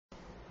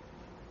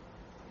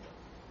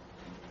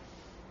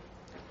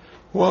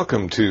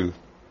Welcome to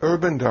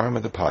Urban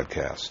Dharma, the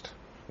podcast,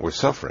 where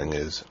suffering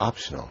is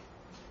optional.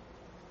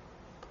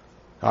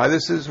 Hi,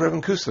 this is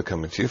Reverend Kusala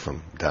coming to you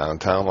from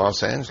downtown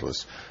Los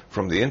Angeles,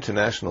 from the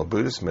International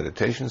Buddhist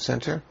Meditation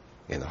Center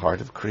in the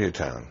heart of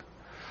Koreatown.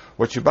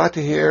 What you're about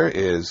to hear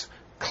is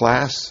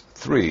Class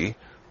 3,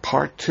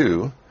 Part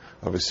 2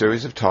 of a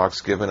series of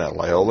talks given at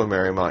Loyola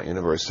Marymount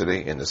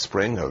University in the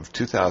spring of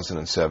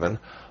 2007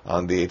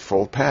 on the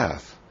Eightfold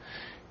Path.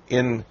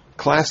 In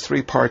Class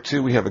 3, Part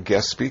 2, we have a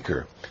guest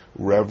speaker,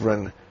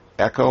 Reverend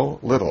Echo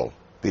Little,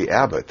 the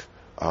abbot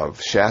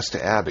of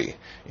Shasta Abbey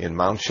in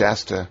Mount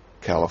Shasta,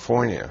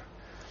 California.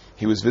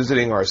 He was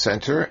visiting our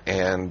center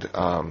and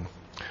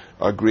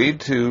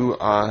agreed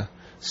to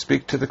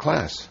speak to the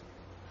class.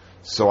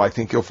 So I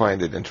think you'll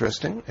find it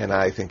interesting, and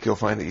I think you'll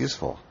find it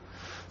useful.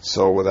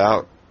 So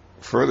without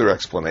further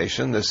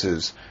explanation, this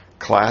is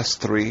Class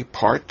 3,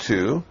 Part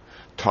 2,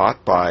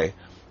 taught by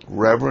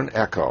Reverend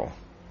Echo,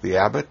 the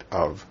abbot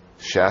of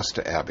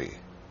Shasta Abbey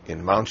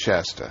in Mount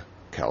Shasta,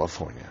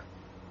 California.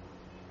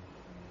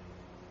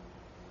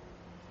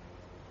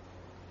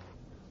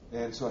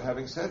 And so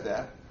having said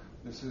that,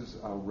 this is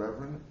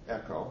Reverend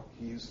Echo.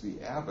 He's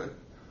the abbot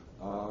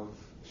of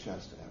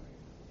Shasta Abbey.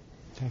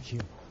 Thank you.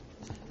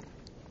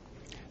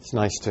 It's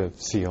nice to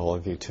see all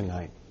of you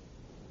tonight.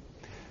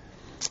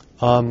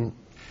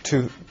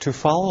 To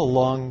follow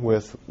along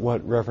with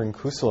what Reverend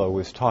Kusala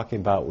was talking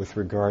about with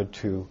regard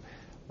to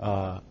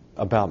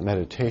about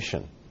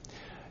meditation,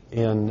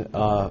 in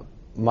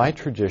my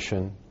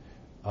tradition,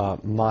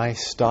 my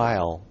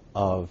style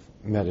of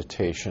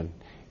meditation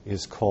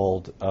is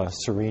called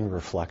serene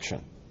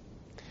reflection.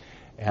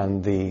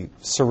 And the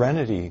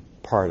serenity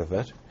part of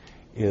it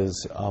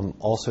is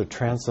also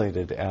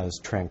translated as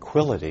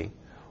tranquility,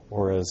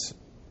 or as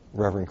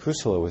Reverend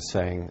Kusala was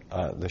saying,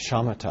 the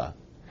shamatha.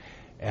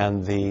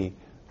 And the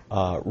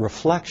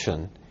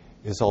reflection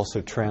is also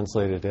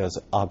translated as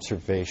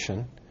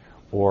observation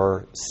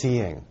or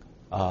seeing,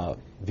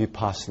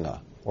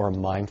 vipassana, or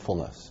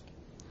mindfulness.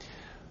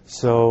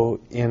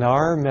 So in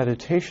our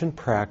meditation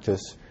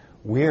practice,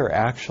 we are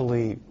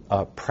actually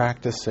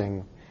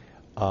practicing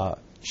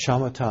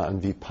shamatha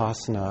and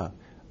vipassana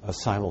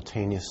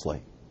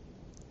simultaneously.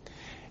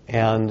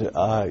 And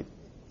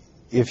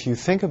if you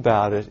think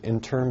about it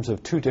in terms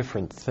of two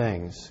different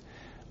things,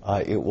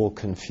 it will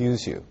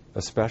confuse you,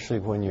 especially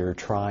when you're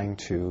trying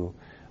to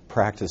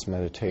practice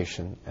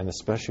meditation, and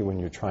especially when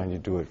you're trying to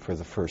do it for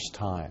the first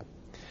time.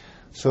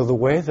 So the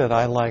way that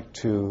I like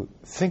to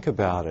think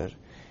about it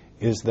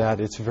is that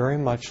it's very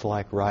much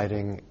like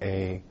riding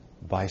a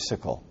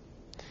bicycle,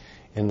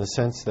 in the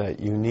sense that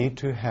you need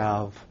to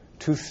have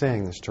two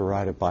things to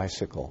ride a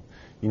bicycle.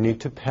 You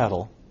need to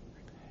pedal,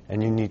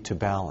 and you need to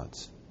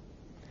balance.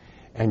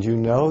 And you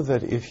know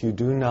that if you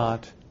do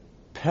not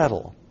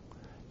pedal,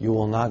 you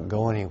will not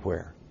go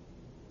anywhere.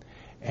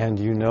 And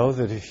you know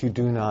that if you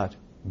do not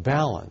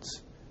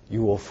balance,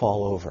 you will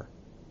fall over.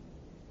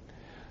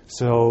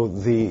 So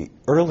the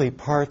early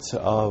parts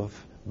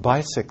of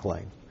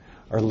bicycling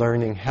are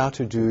learning how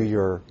to do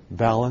your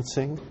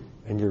balancing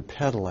and your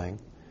pedaling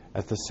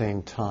at the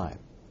same time.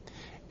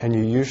 And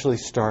you usually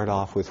start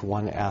off with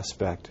one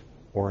aspect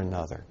or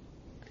another.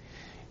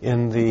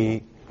 In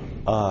the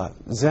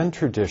Zen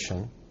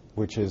tradition,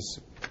 which is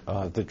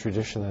the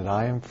tradition that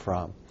I am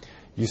from,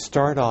 you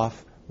start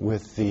off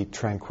with the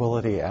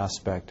tranquility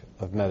aspect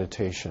of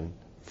meditation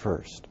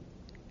first.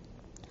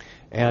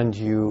 And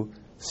you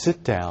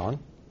sit down,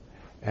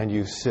 and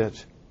you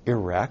sit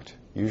erect.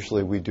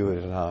 Usually we do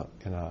it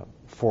in a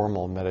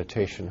formal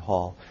meditation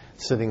hall,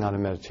 sitting on a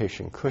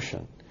meditation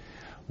cushion.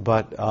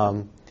 But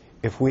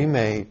if we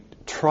may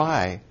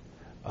try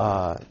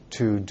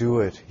to do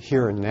it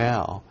here and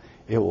now,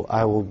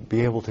 I will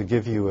be able to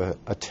give you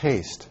a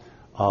taste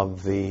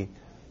of the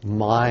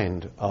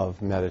mind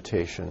of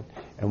meditation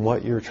and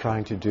what you're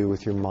trying to do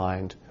with your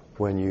mind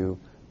when you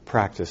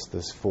practice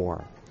this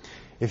form.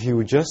 If you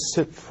would just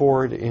sit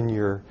forward in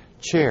your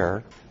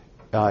chair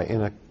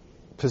in a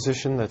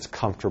position that's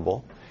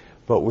comfortable,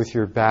 but with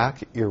your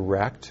back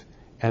erect,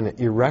 and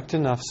erect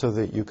enough so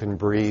that you can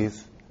breathe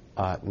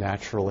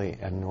naturally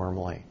and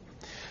normally.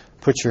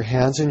 Put your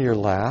hands in your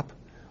lap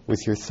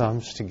with your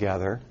thumbs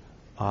together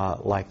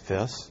like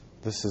this.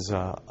 This is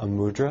a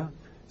mudra.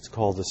 It's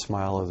called the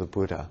Smile of the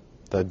Buddha,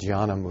 the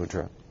Dhyana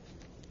Mudra.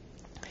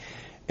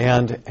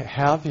 And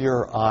have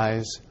your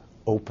eyes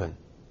open.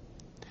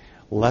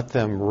 Let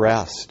them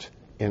rest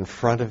in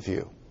front of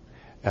you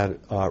at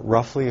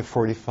roughly a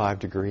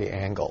 45-degree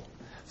angle,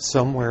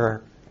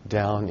 somewhere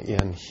down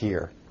in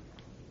here.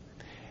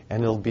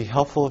 And it'll be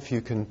helpful if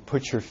you can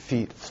put your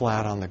feet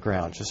flat on the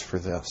ground, just for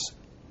this.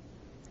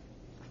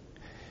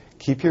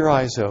 Keep your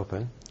eyes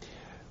open.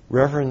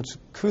 Reverend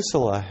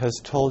Kusala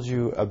has told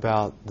you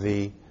about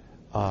the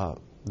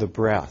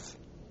breath.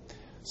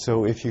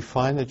 So if you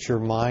find that your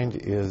mind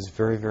is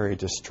very, very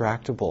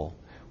distractible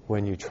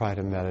when you try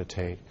to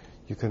meditate,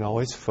 you can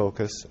always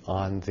focus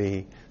on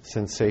the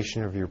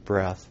sensation of your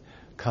breath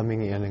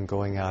coming in and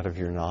going out of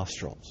your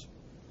nostrils.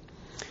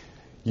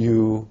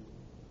 You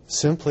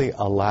simply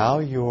allow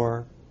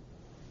your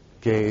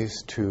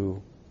gaze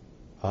to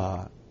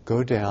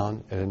go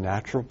down at a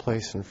natural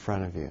place in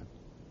front of you,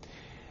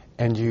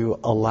 and you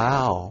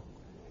allow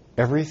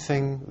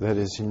everything that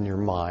is in your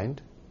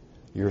mind,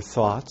 your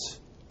thoughts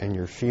and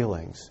your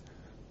feelings,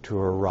 to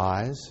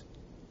arise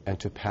and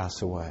to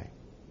pass away.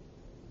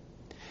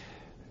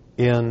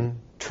 In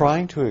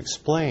trying to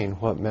explain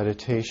what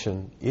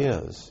meditation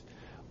is,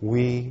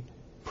 we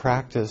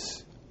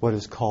practice what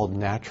is called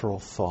natural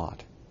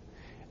thought.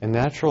 And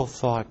natural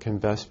thought can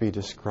best be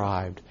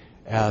described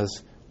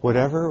as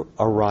whatever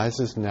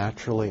arises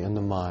naturally in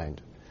the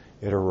mind.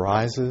 It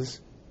arises,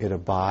 it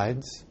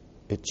abides,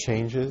 it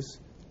changes,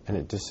 and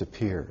it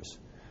disappears.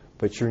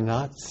 But you're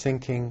not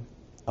thinking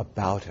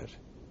about it.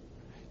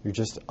 You're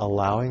just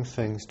allowing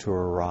things to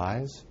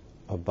arise,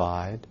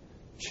 abide,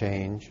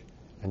 change,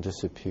 and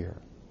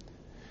disappear.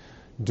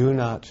 Do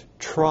not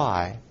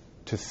try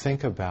to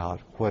think about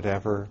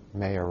whatever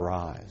may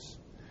arise.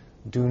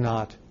 Do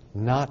not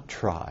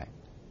try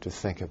to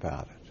think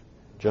about it.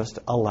 Just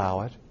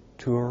allow it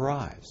to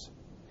arise.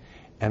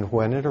 And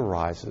when it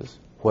arises,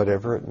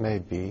 whatever it may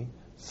be,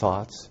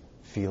 thoughts,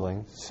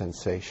 feelings,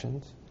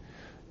 sensations,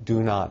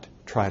 do not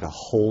try to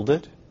hold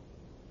it.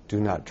 Do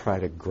not try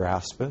to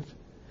grasp it.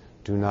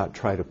 Do not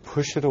try to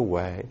push it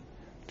away.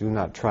 Do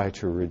not try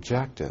to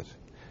reject it.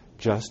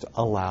 Just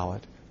allow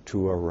it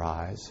to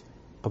arise,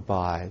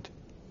 abide,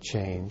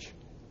 change,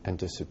 and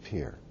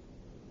disappear.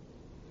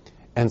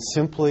 And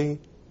simply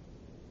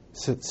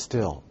sit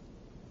still.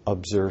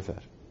 Observe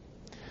it.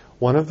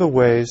 One of the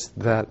ways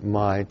that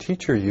my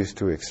teacher used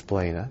to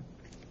explain it,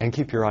 and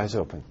keep your eyes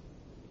open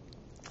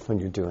when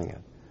you're doing it.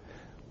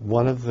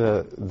 One of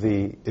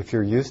if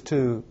you're used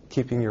to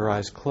keeping your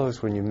eyes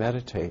closed when you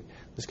meditate,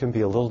 this can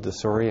be a little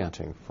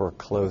disorienting for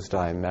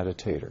closed-eye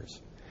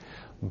meditators.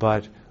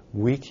 But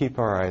we keep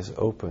our eyes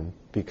open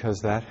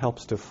because that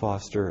helps to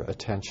foster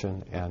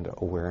attention and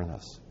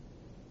awareness.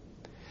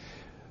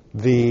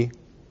 The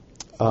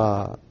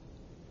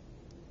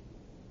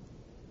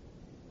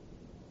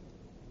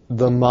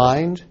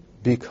mind,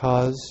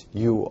 because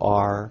you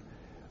are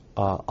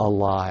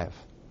alive,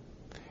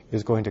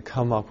 is going to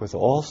come up with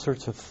all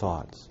sorts of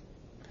thoughts.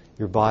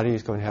 Your body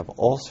is going to have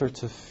all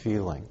sorts of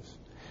feelings.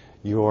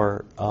 You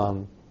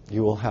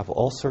will have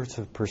all sorts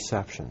of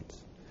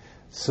perceptions.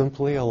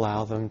 Simply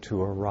allow them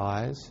to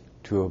arise,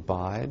 to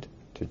abide,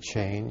 to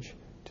change,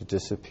 to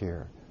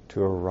disappear,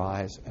 to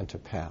arise and to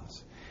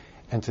pass.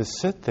 And to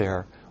sit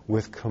there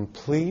with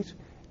complete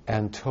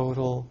and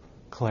total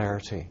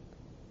clarity.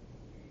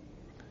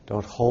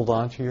 Don't hold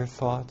on to your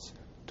thoughts.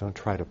 Don't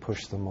try to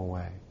push them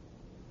away.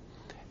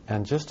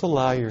 And just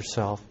allow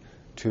yourself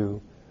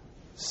to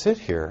sit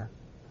here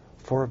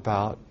for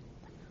about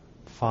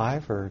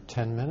 5 or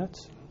 10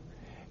 minutes.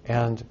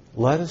 And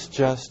let us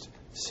just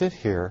sit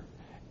here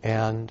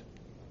and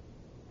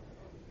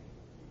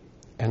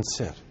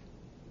sit.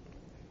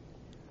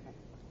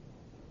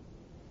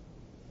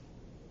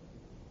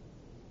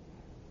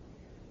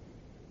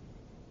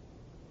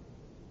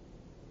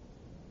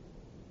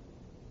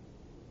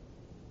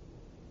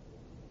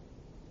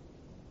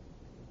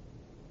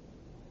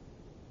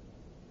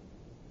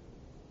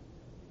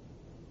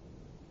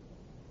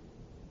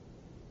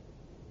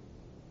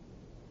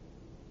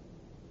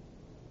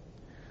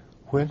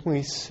 When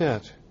we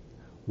sit,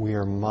 we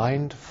are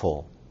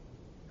mindful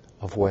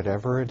of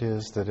whatever it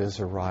is that is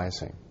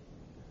arising,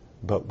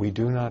 but we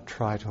do not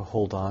try to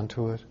hold on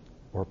to it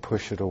or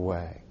push it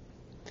away.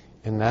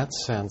 In that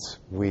sense,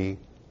 we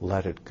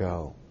let it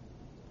go.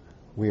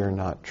 We are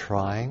not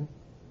trying.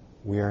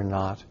 We are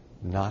not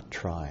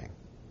trying.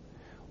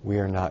 We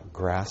are not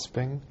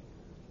grasping.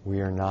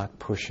 We are not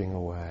pushing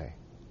away.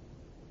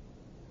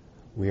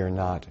 We are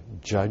not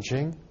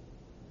judging,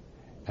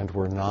 and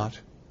we're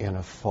not in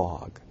a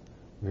fog.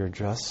 We're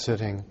just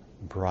sitting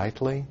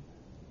brightly,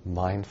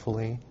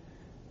 mindfully,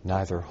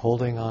 neither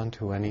holding on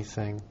to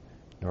anything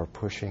nor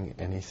pushing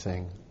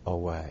anything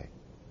away.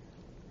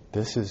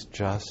 This is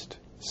just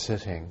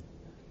sitting,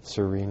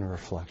 serene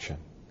reflection.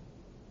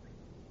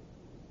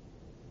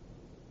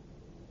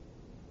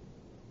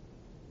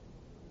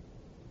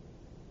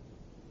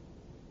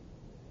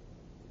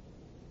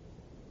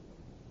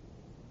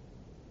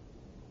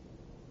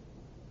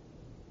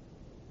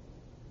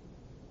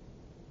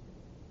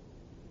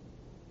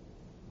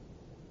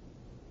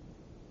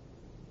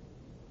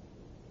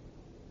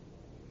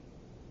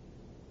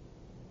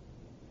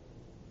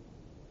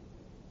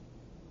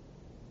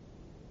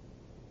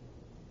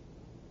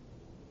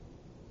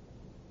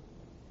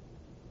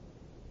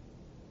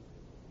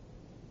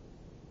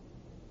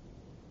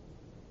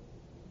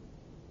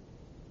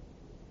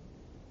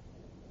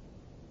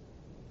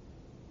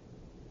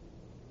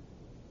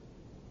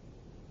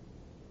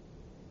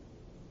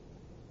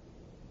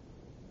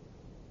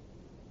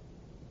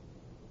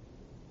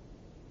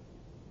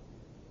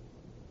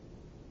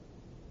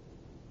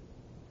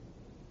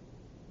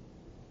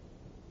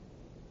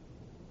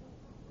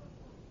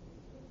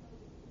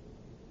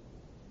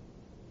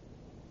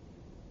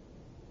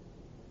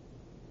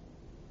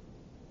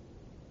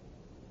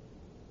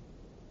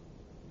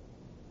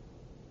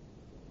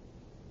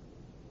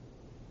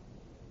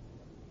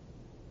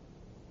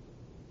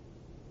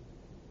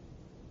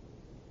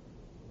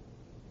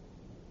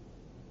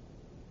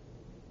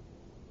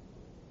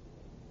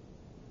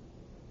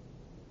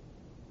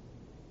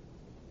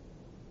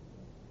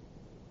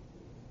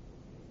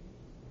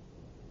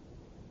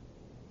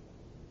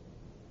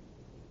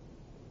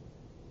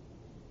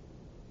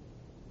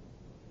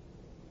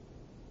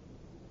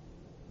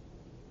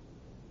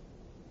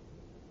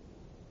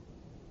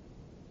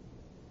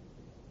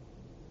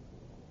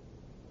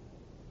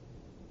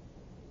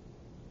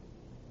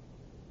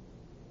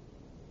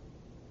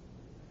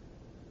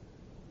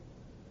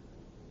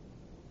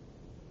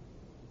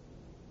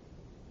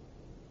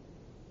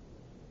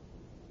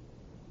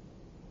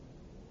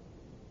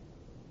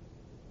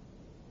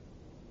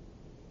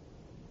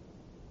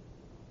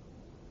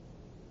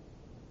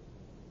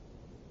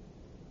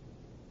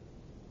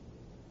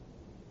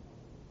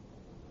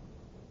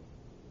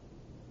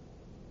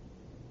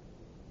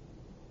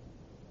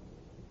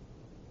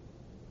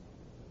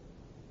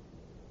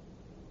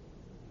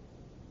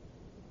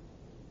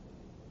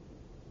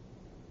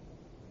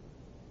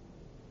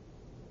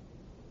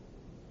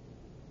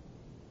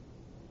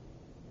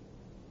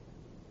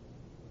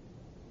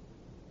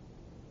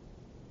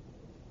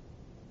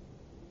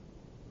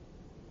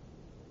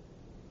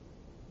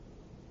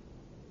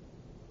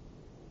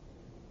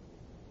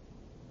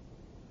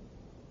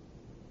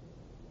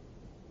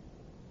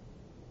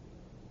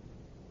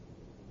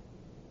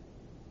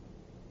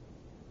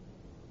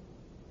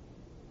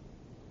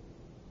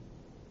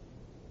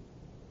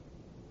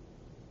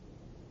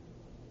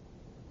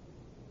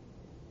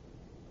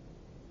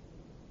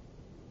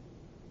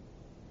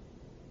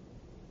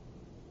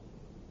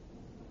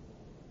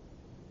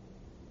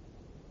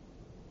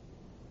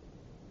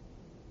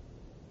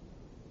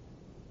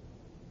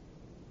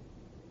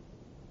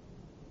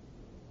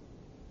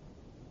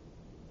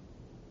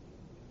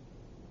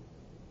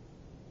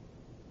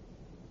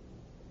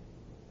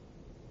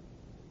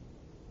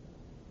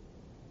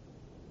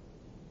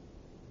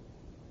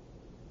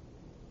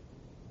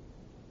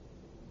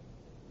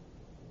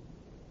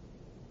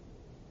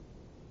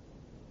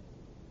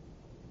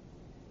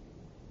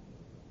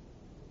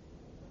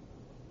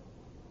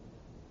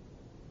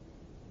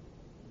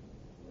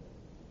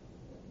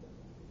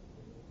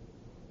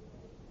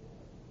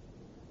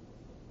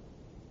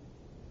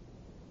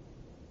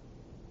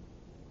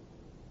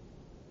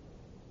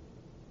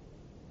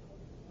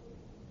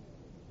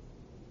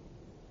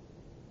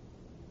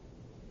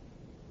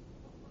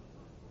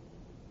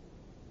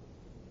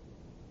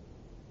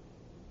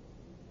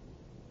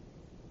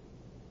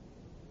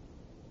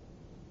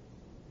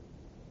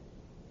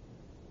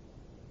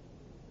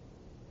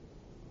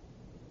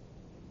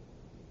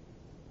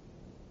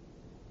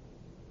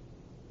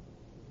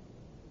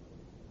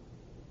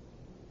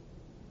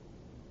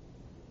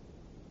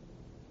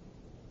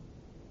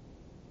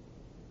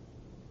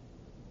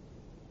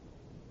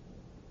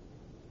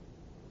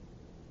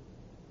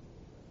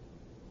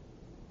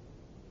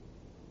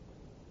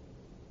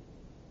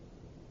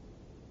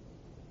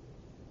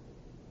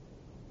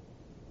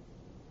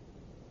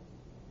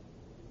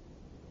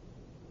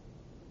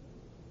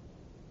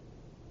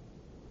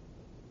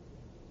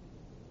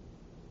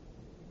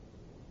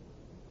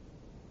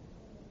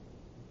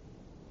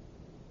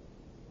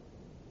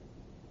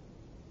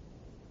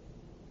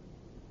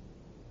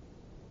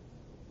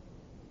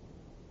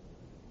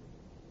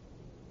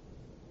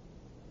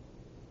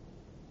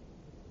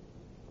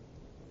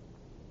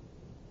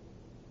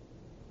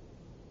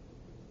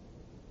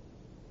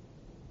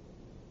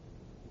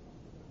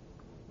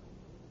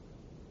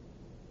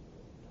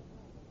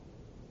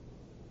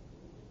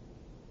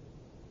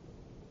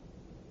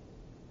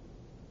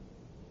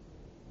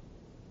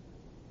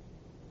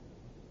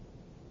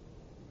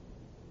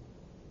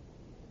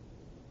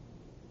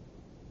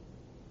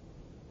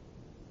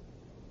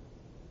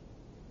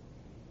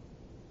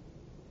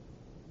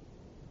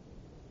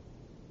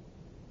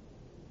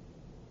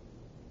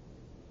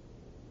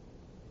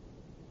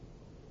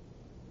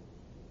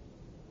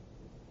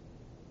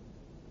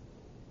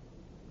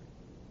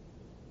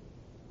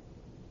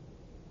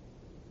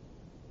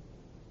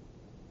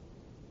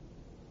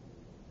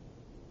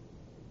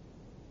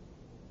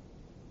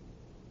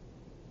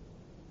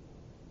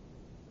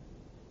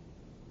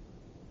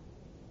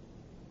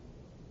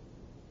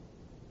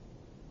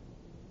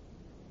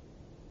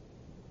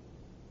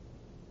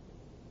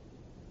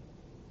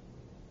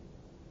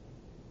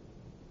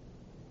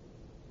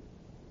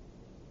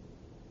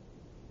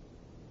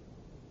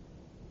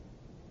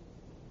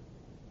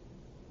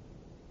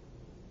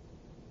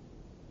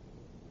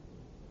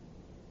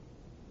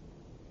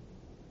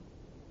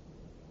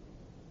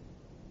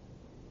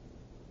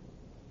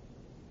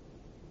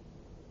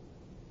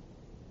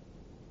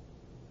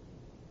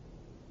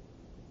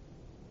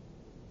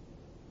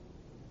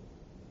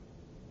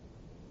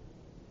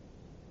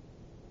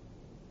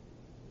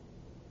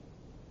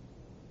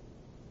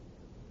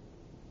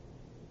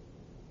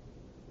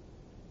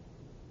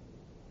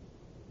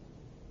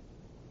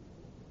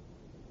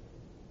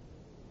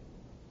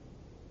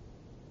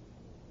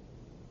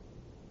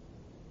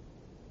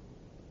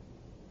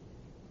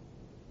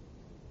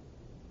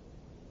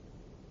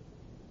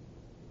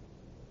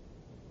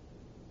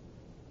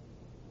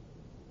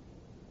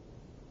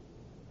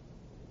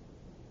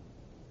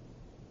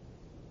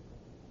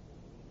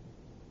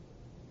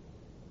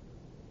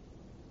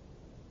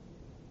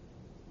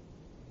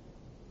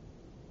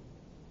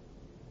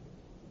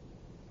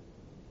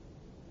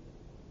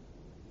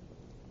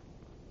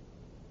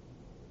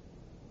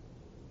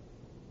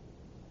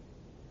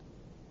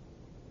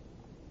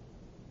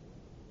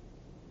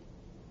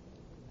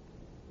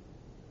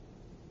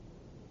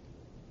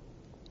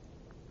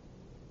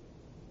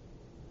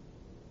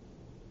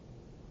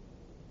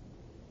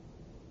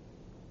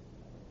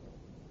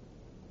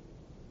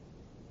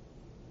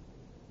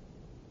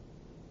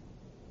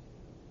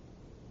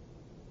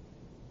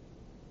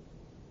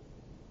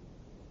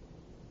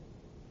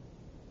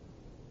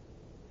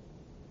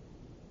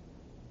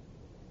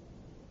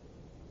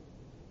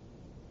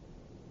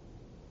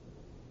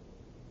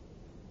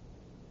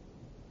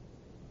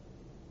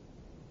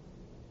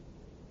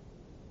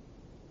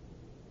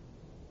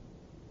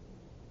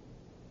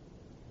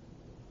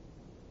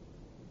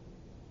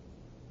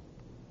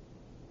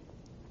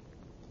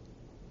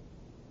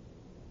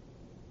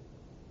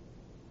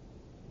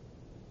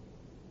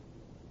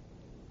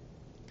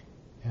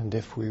 And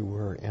if we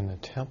were in a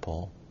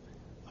temple,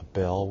 a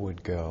bell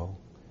would go,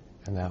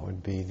 and that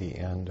would be the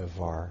end of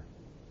our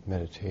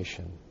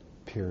meditation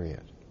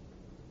period.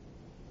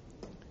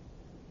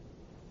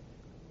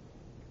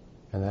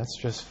 And that's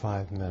just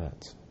 5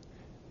 minutes.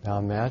 Now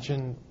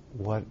imagine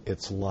what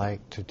it's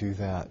like to do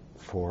that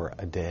for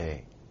a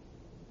day,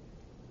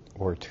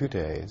 or 2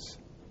 days,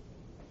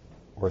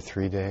 or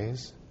 3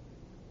 days,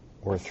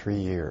 or 3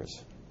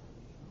 years,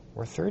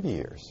 or 30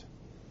 years,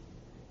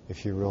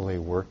 if you really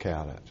work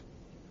at it.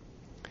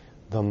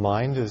 The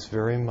mind is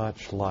very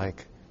much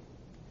like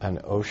an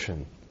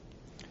ocean,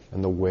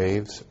 and the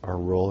waves are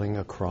rolling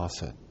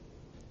across it.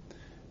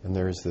 And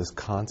there's this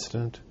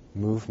constant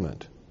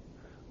movement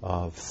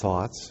of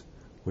thoughts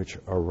which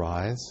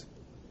arise,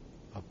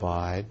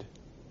 abide,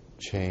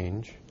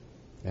 change,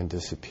 and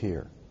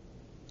disappear.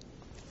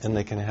 And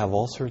they can have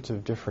all sorts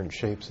of different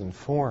shapes and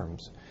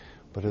forms,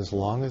 but as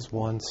long as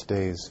one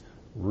stays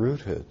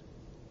rooted,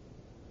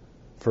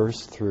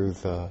 first through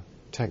the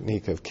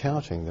technique of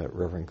counting that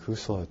Reverend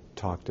Kusala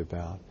talked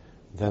about,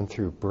 then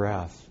through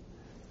breath,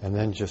 and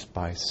then just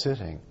by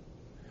sitting,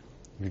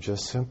 you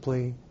just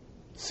simply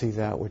see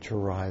that which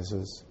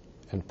arises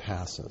and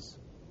passes.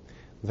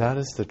 That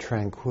is the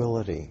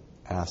tranquility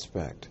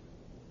aspect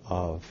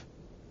of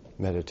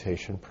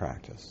meditation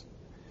practice.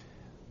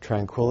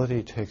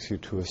 Tranquility takes you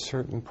to a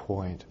certain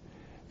point,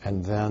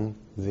 and then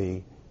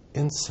the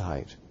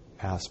insight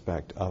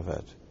aspect of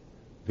it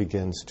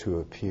begins to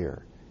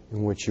appear,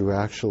 in which you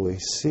actually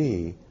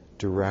see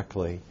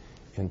directly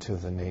into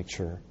the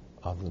nature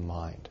of the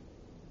mind.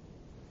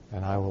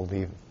 And I will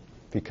leave,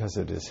 because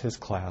it is his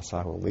class,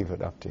 I will leave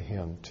it up to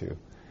him to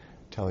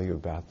tell you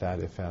about that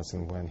if, as,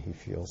 and when he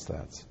feels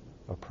that's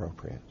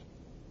appropriate.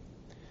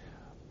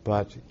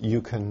 But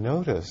you can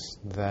notice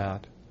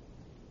that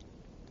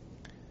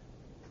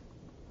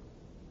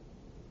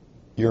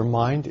your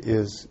mind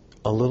is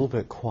a little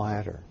bit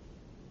quieter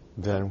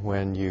than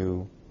when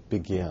you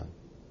begin.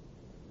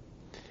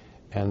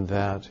 And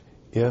that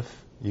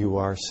if you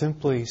are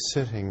simply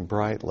sitting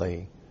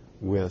brightly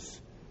with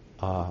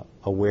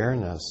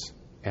awareness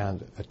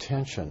and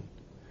attention,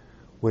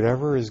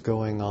 whatever is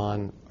going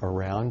on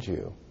around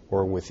you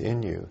or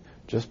within you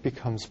just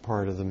becomes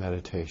part of the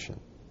meditation.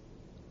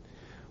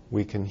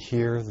 We can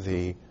hear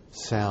the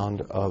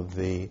sound of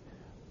the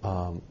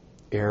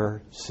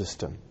air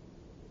system.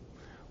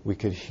 We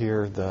could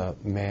hear the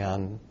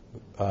man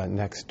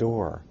next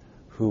door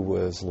who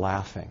was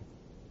laughing.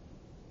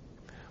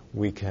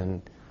 We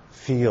can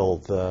feel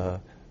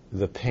the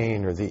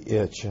pain or the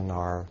itch in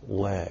our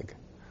leg,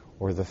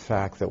 or the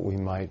fact that we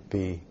might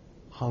be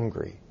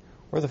hungry,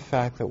 or the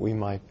fact that we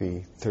might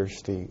be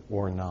thirsty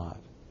or not.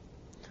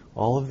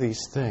 All of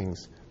these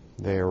things,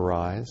 they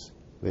arise,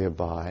 they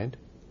abide,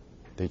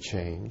 they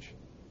change,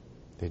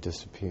 they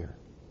disappear.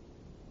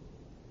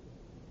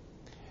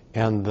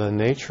 And the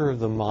nature of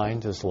the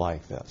mind is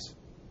like this.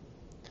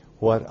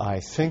 What I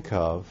think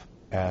of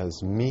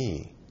as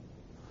me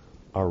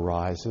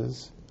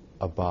arises,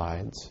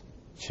 abides,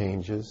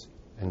 changes,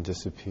 and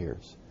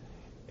disappears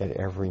at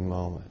every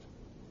moment.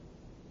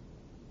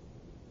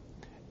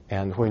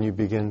 And when you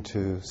begin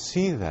to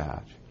see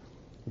that,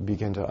 you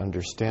begin to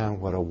understand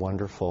what a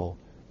wonderful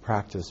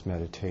practice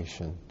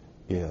meditation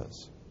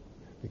is.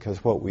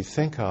 Because what we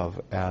think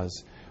of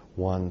as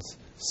one's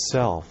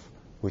self,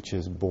 which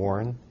is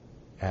born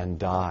and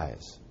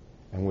dies,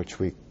 and which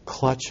we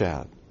clutch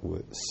at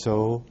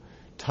so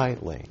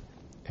tightly,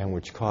 and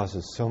which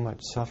causes so much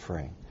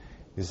suffering,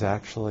 is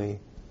actually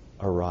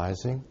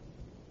arising,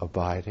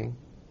 abiding,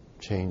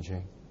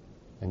 changing,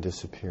 and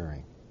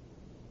disappearing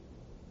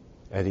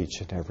at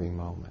each and every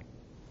moment.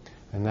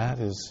 And that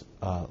is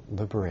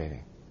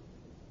liberating.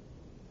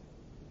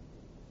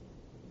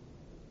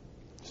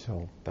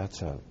 So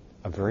that's a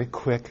very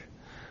quick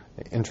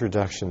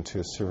introduction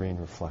to serene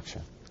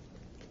reflection.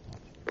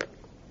 Does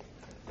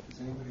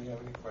anybody have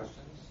any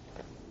questions?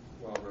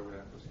 Well,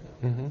 Reverend Apple's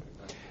here.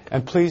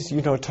 And please,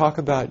 talk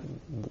about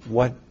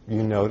what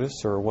you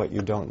notice or what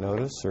you don't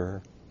notice,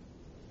 or.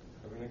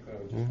 I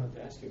just wanted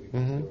to ask you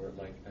because there were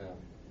like,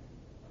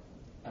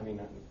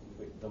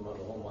 the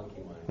whole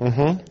monkey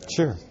mind.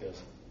 Sure.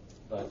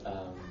 But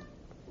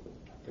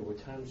there were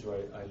times where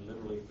I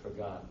literally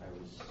forgot. I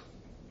was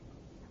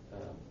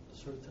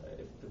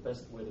the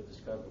best way to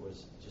describe it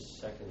was just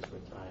seconds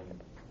where time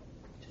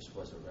just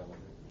wasn't relevant.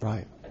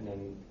 Right. And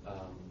then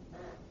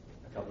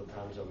a couple of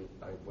times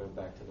I went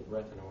back to the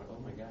breath and I went, oh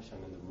my gosh,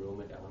 I'm in the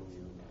room at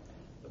LMU.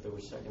 But there were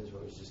seconds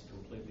where it was just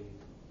completely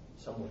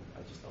somewhere.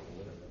 I just don't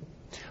know where.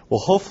 Well,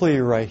 hopefully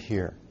you're right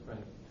here.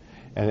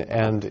 Right.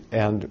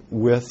 And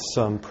with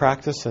some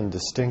practice and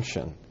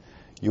distinction,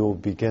 you'll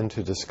begin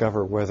to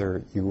discover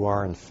whether you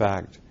are in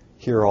fact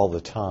here all the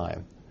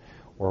time,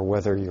 or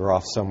whether you're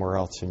off somewhere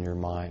else in your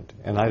mind.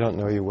 And I don't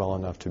know you well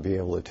enough to be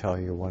able to tell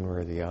you one way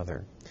or the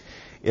other.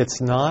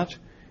 It's not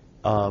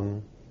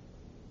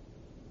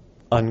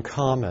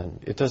uncommon.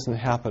 It doesn't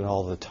happen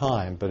all the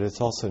time, but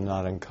it's also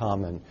not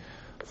uncommon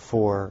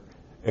for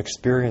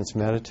experienced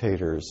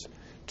meditators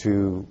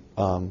to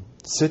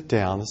sit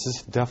down. This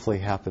has definitely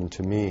happened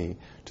to me.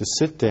 To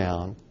sit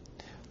down,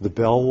 the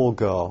bell will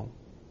go,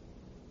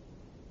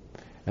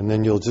 and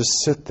then you'll just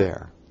sit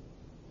there.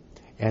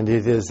 And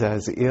it is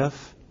as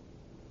if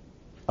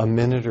a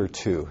minute or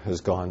two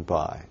has gone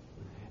by.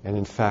 And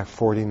in fact,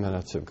 40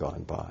 minutes have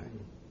gone by.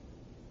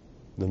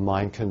 The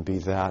mind can be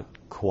that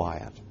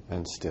quiet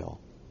and still.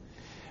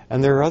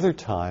 And there are other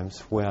times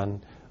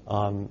when,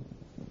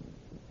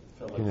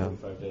 Felt like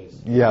 45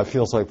 days. Yeah, it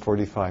feels like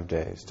 45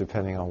 days,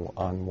 depending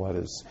on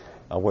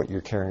what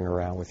you're carrying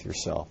around with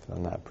yourself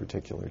on that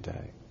particular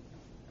day.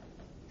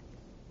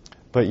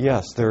 But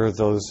yes, there are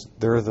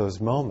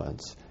those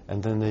moments,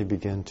 and then they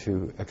begin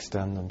to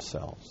extend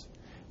themselves.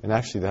 And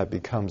actually that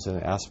becomes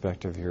an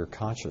aspect of your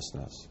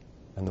consciousness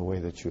and the way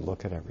that you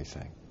look at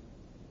everything.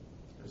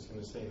 I was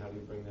going to say, how do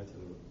you bring that to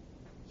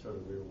the sort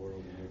of real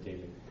world in your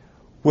daily?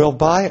 Well,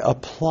 by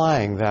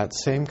applying that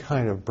same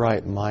kind of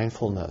bright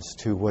mindfulness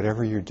to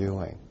whatever you're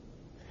doing,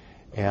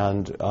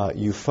 and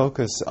you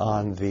focus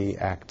on the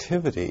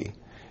activity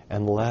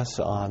and less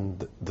on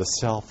the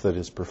self that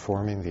is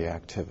performing the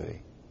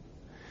activity.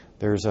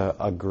 There's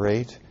a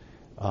great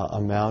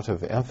amount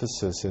of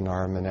emphasis in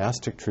our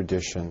monastic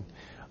tradition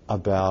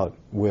about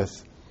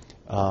with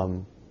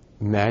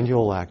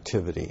manual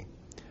activity,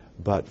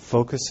 but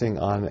focusing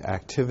on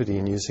activity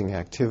and using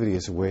activity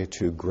as a way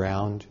to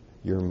ground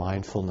your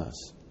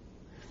mindfulness.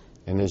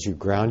 And as you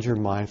ground your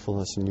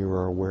mindfulness and you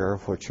are aware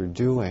of what you're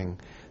doing,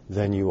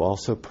 then you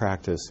also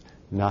practice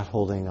not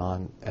holding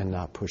on and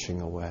not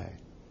pushing away.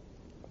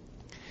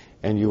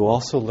 And you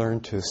also learn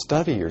to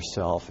study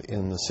yourself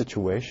in the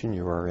situation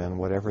you are in,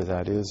 whatever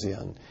that is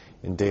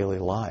in daily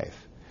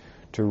life,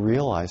 to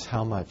realize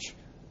how much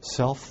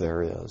self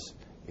there is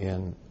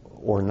in,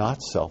 or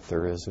not self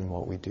there is in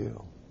what we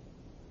do.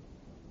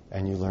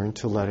 And you learn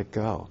to let it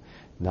go.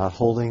 Not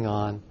holding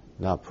on,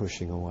 not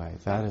pushing away.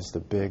 That is the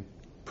big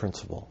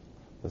principle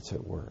that's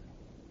at work.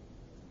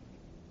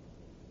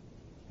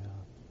 Yeah.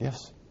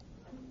 Yes?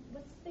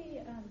 What's the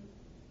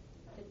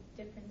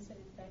difference in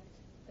effect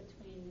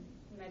between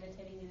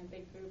meditating in a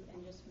big group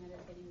and just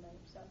meditating by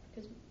yourself?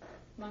 Because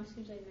monks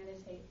usually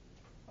meditate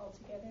all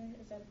together.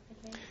 Is that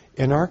the case?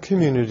 In our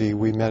community,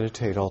 we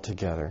meditate all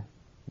together,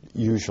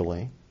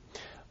 usually.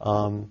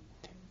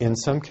 In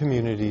some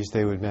communities,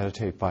 they would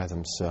meditate by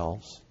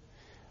themselves.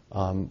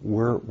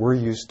 We're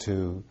used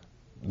to,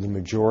 the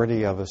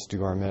majority of us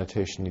do our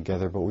meditation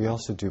together, but we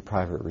also do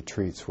private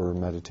retreats where we're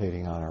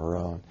meditating on our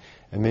own,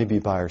 and maybe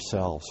by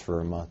ourselves for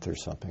a month or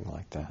something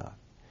like that.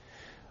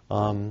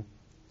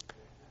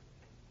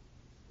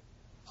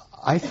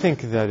 I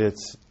think that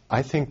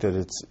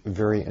it's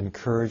very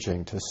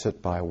encouraging to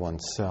sit by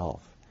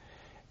oneself,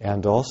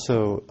 and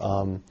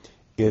also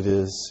it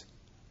is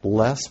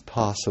less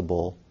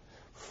possible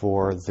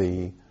for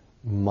the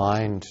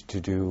mind to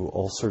do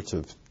all sorts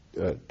of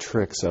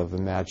tricks of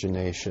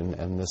imagination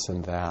and this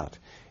and that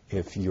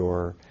if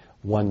your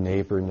one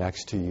neighbor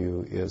next to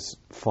you is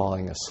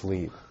falling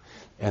asleep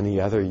and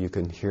the other you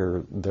can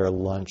hear their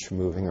lunch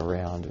moving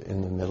around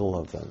in the middle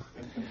of them.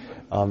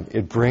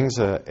 It brings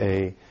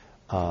a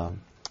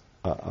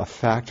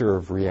factor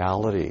of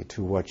reality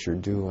to what you're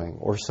doing.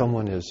 Or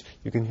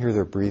you can hear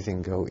their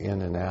breathing go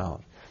in and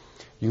out.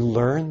 You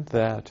learn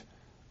that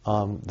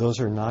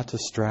those are not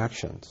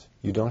distractions.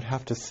 You don't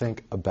have to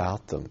think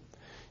about them.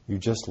 You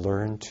just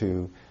learn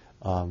to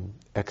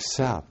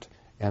accept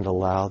and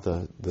allow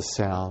the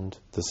sound,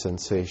 the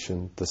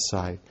sensation, the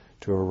sight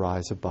to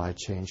arise, abide,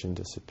 change, and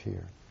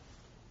disappear.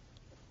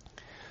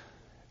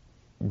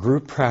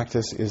 Group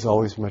practice is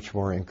always much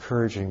more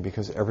encouraging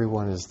because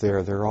everyone is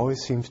there. There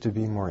always seems to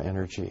be more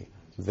energy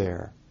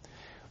there.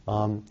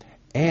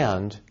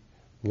 And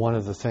one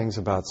of the things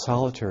about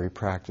solitary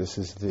practice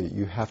is that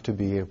you have to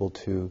be able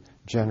to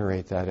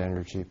generate that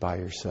energy by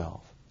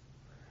yourself.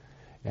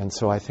 And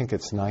so I think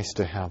it's nice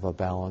to have a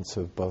balance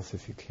of both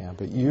if you can.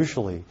 But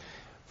usually,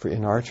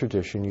 in our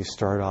tradition, you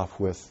start off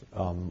with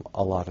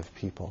a lot of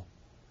people.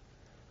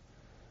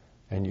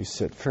 And you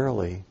sit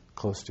fairly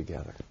close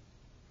together.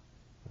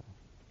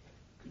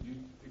 Could you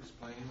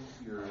explain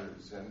your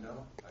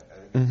Zendo? I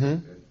think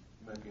it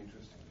might be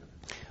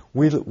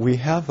interesting. We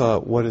have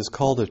what is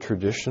called a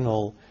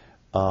traditional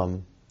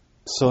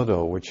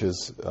sodo, which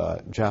is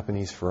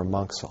Japanese for a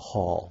monk's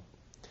hall.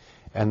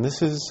 And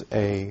this is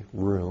a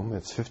room.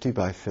 It's 50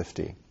 by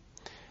 50.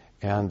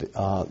 And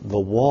the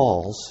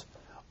walls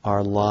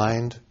are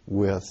lined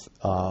with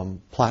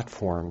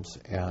platforms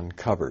and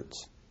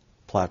cupboards.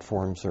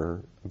 Platforms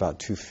are about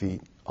 2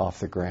 feet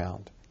off the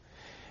ground.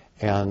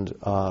 And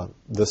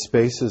the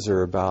spaces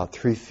are about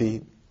 3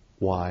 feet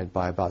wide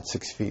by about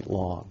 6 feet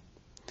long.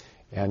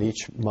 And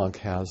each monk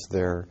has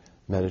their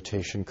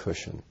meditation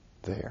cushion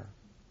there.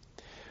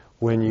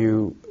 When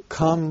you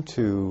come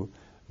to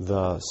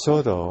the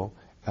sodo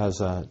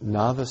as a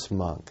novice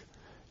monk,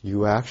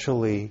 you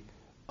actually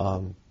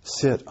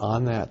sit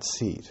on that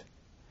seat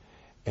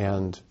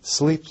and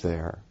sleep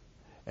there,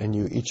 and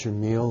you eat your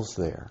meals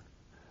there,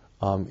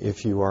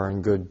 if you are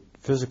in good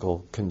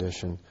physical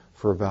condition,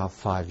 for about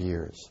 5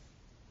 years.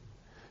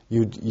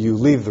 You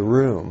leave the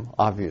room,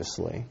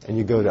 obviously, and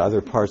you go to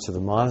other parts of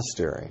the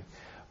monastery,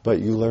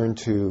 but you learn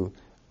to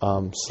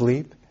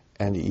sleep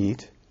and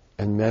eat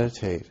and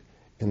meditate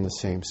in the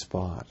same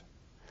spot,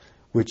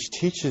 which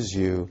teaches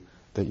you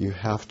that you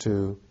have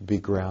to be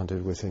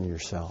grounded within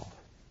yourself.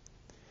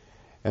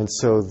 And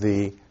so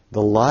the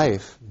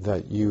life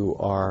that you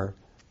are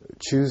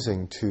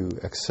choosing to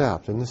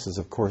accept, and this is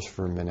of course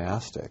for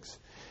monastics,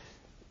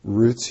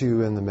 roots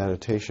you in the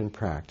meditation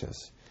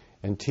practice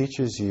and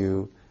teaches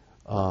you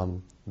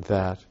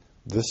that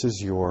this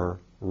is your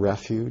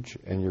refuge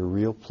and your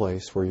real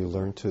place where you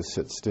learn to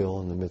sit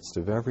still in the midst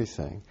of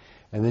everything.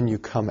 And then you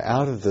come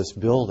out of this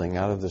building,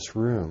 out of this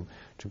room,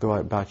 to go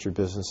about your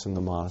business in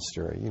the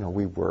monastery. You know,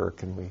 we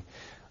work and we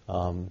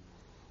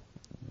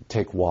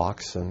take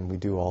walks and we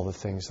do all the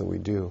things that we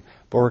do.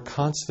 But we're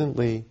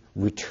constantly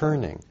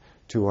returning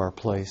to our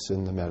place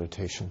in the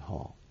meditation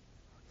hall.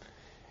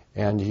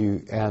 And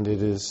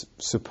it is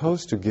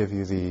supposed to give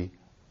you the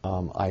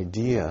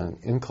idea and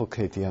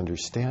inculcate the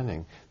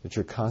understanding that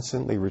you're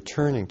constantly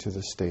returning to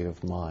the state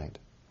of mind,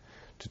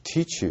 to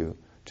teach you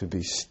to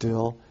be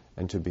still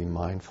and to be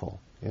mindful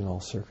in all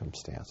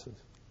circumstances.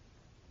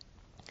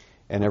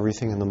 And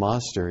everything in the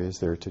monastery is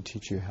there to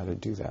teach you how to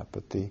do that.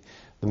 But the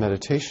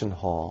meditation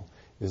hall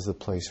is the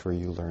place where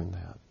you learn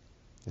that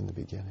in the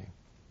beginning.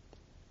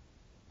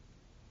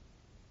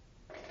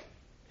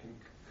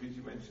 Could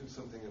you mention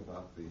something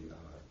about the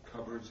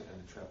cupboards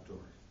and the trapdoor?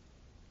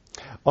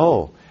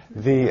 Oh,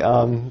 the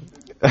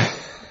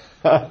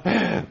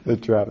the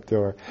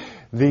trapdoor.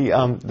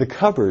 The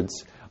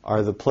cupboards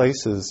are the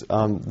places.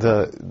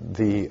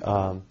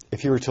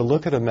 If you were to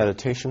look at a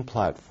meditation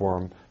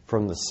platform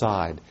from the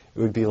side, it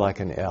would be like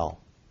an L.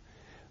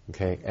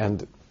 Okay,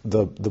 and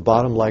the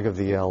bottom leg of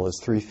the L is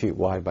 3 feet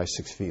wide by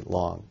 6 feet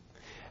long,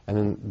 and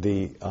then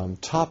the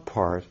top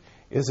part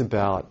is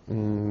about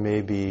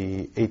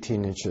maybe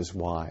 18 inches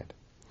wide.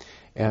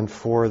 And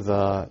for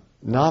the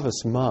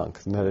novice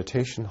monk, the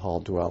meditation hall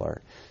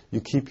dweller,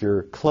 you keep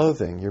your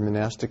clothing, your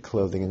monastic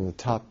clothing, in the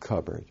top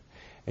cupboard,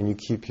 and you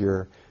keep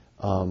your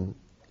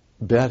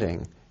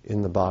bedding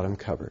in the bottom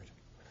cupboard.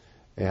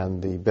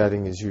 And the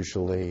bedding is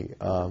usually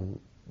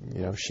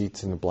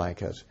sheets and a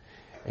blanket,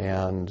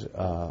 and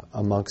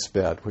a monk's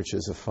bed, which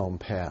is a foam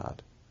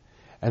pad.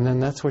 And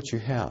then that's what you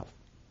have.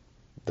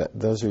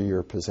 Those are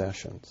your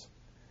possessions.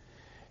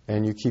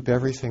 And you keep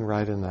everything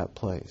right in that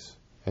place.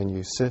 And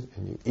you sit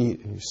and you eat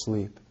and you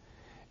sleep,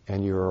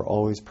 and you are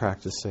always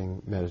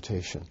practicing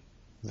meditation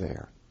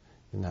there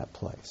in that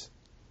place.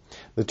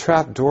 The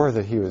trap door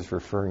that he was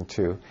referring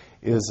to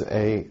is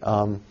a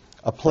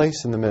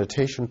place in the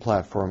meditation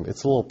platform.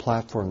 It's a little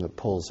platform that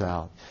pulls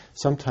out.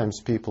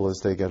 Sometimes people, as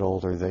they get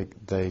older,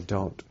 they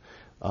don't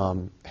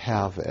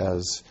have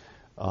as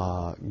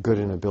good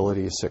an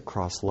ability to sit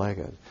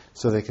cross-legged,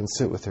 so they can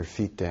sit with their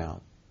feet down.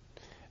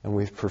 And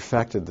we've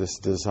perfected this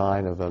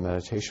design of a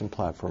meditation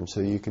platform so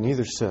you can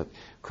either sit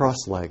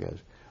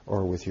cross-legged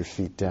or with your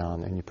feet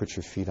down, and you put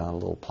your feet on a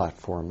little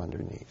platform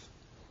underneath.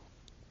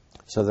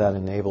 So that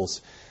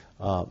enables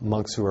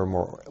monks who are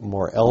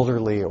more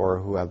elderly or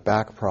who have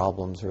back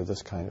problems or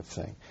this kind of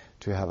thing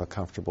to have a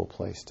comfortable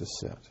place to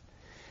sit.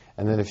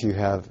 And then if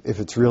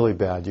it's really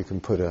bad, you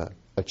can put a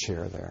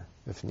chair there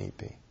if need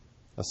be,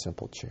 a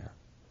simple chair.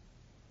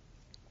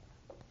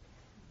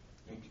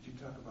 And could you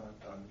talk about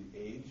the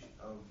age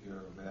of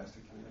your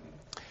monastic community?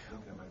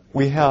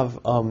 We have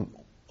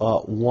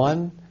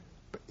one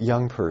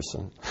young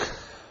person.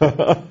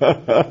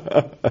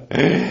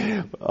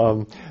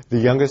 The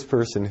youngest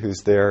person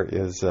who's there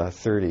is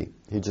 30.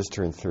 He just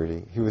turned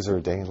 30. He was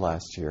ordained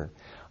last year.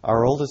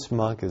 Our oldest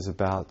monk is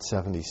about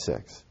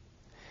 76.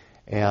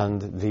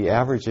 And the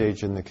average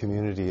age in the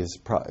community is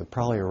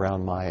probably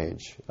around my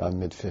age,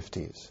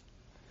 mid-50s.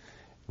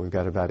 We've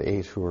got about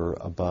 8 who are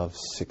above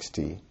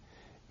 60,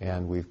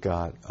 and we've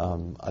got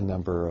a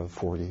number of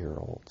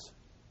 40-year-olds.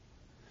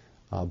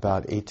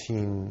 About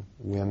 18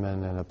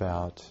 women and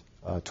about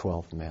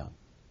 12 men.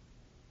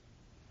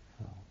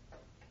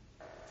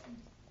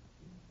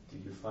 Do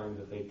you find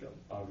that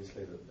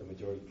obviously the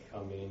majority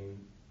come in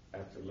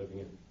after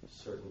living a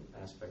certain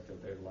aspect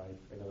of their life?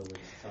 In other words,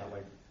 it's not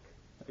like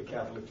the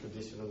Catholic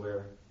tradition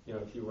where,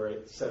 if you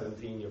were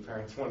 17, your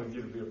parents wanted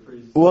you to be a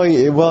priest.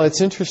 Well, it's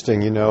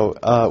interesting,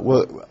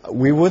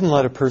 we wouldn't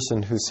let a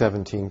person who's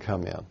 17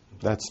 come in.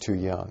 That's too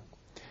young.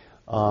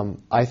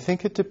 I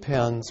think it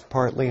depends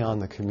partly on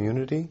the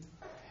community,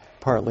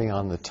 partly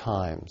on the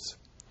times.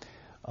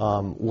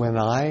 When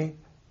I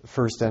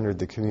first entered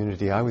the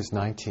community, I was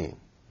 19.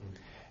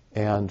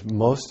 And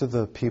most of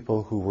the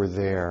people who were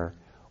there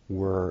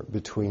were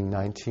between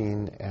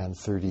 19 and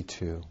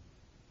 32.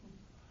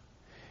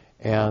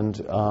 And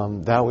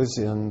that was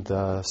in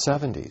the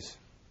 70s,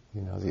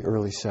 the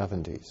early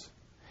 70s.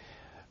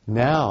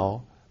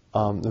 Now,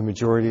 the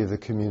majority of the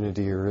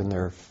community are in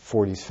their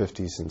 40s,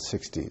 50s, and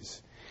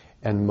 60s.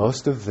 And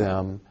most of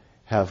them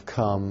have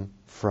come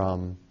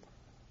from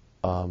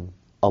a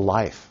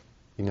life.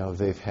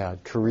 They've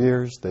had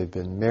careers, they've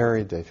been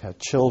married, they've had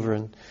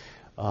children.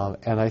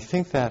 And I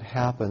think that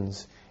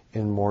happens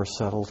in more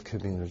settled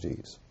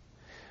communities.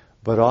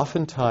 But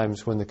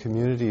oftentimes when the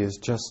community is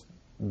just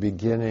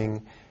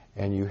beginning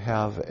and you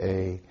have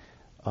a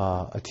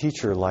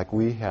teacher like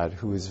we had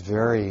who is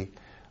very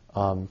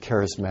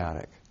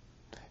charismatic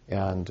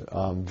and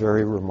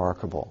very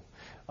remarkable,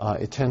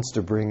 it tends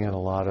to bring in a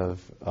lot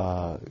of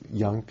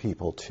young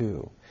people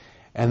too.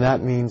 And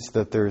that means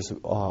that there's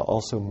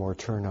also more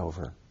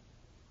turnover.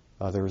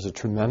 There was a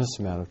tremendous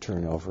amount of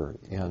turnover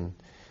in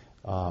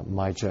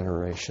my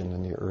generation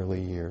in the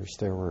early years.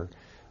 There were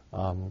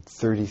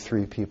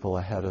 33 people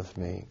ahead of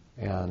me,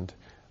 and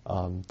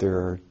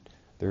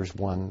there's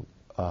one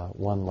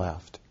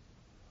left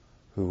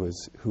who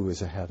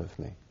was ahead of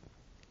me.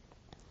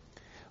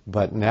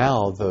 But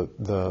now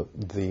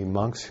the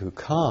monks who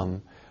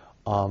come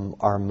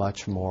are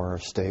much more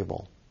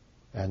stable,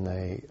 and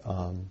they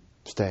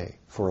stay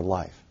for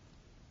life.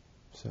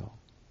 So,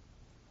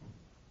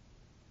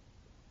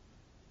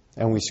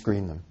 and we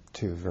screen them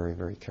too very,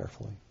 very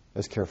carefully,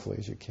 as carefully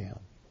as you can.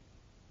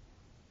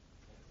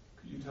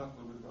 Could you talk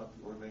a little bit about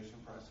the ordination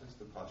process,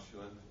 the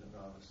postulant and the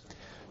novice?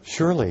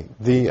 Surely,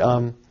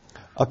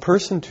 a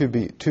person to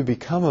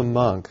become a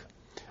monk,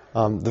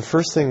 the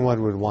first thing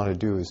one would want to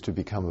do is to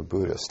become a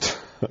Buddhist,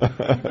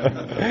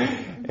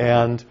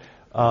 and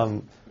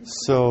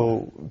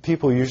so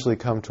people usually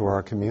come to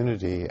our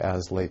community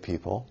as lay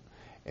people,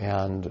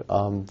 and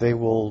they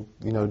will,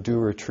 do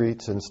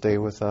retreats and stay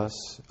with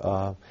us,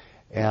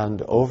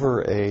 and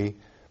over a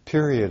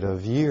period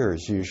of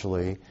years,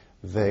 usually,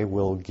 they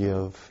will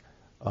give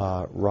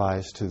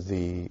rise to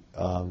the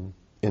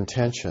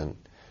intention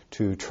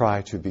to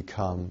try to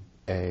become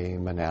a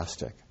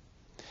monastic.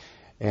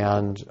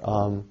 And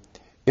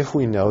if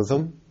we know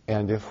them,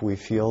 and if we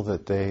feel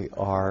that they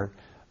are,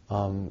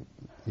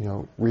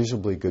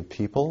 reasonably good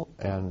people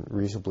and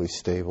reasonably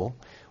stable,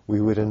 we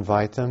would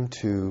invite them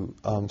to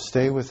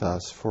stay with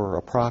us for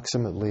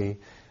approximately,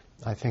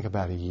 I think,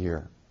 about a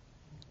year.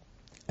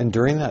 And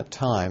during that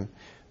time,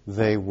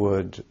 they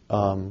would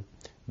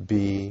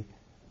be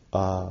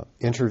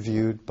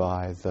interviewed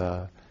by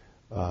the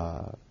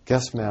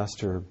guest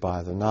master,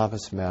 by the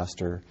novice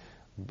master,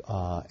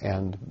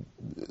 and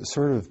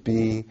sort of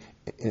be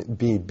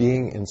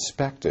being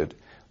inspected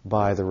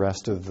by the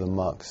rest of the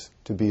monks,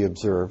 to be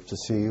observed, to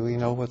see,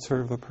 what sort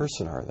of a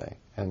person are they,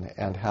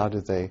 and how do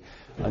they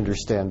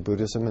understand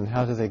Buddhism, and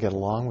how do they get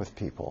along with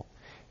people,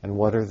 and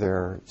what are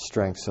their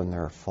strengths and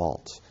their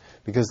faults.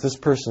 Because this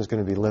person is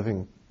going to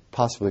be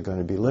possibly going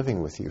to be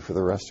living with you for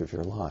the rest of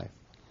your life.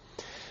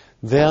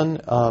 Then,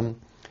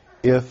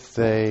 if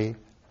they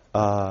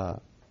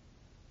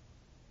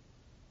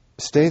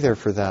stay there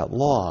for that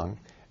long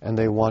and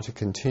they want to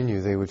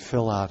continue, they would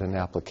fill out an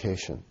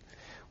application,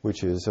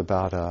 which is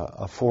about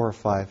a 4 or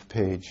 5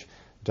 page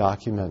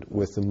document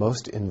with the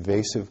most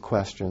invasive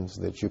questions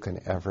that you can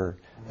ever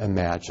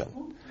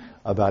imagine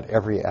about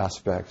every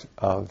aspect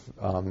of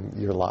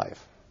your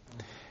life.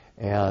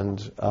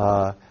 And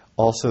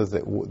also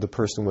that the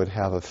person would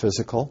have a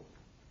physical,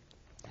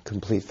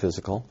 complete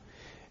physical,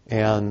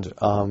 and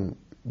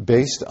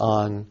based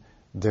on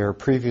their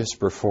previous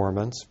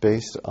performance,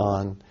 based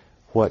on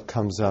what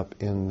comes up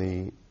in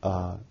the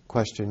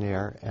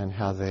questionnaire and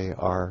how they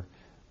are,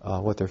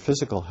 what their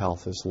physical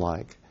health is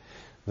like,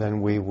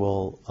 then we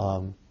will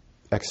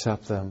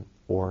accept them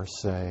or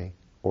say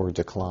or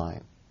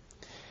decline.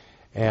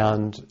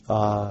 And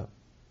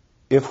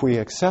if we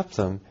accept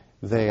them,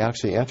 they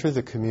actually enter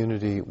the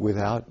community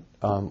without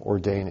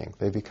ordaining.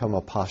 They become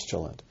a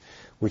postulant,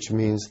 which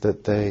means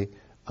that they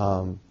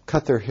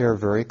cut their hair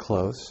very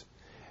close,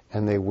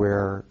 and they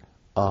wear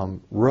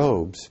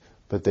robes,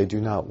 but they do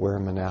not wear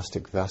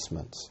monastic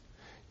vestments.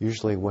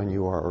 Usually when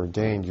you are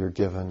ordained, you're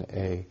given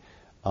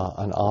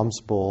an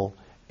alms bowl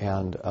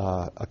and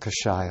a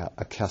kashaya,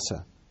 a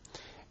kesa.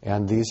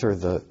 And these are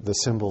the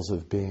symbols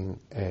of being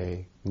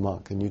a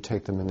monk, and you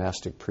take the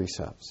monastic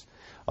precepts.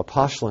 A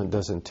postulant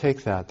doesn't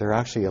take that. They're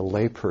actually a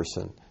lay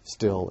person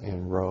still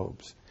in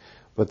robes.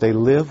 But they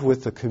live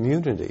with the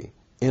community,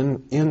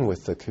 in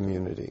with the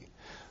community,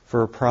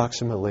 for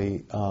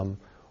approximately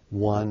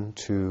 1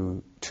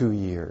 to 2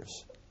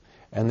 years.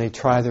 And they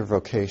try their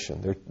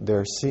vocation.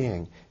 They're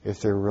seeing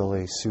if they're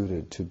really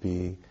suited to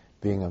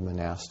being a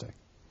monastic.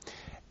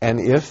 And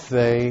if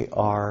they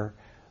are,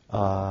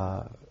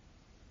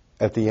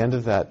 at the end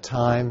of that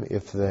time,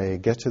 if they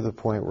get to the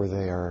point where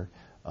they are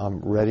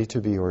ready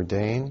to be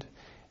ordained,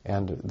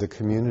 and the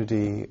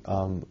community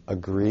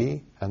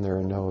agree, and there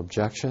are no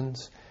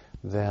objections,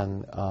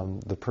 then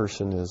the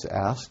person is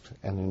asked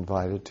and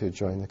invited to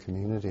join the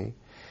community.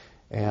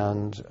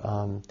 And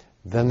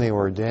then they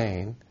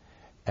ordain,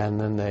 and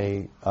then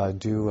they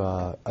do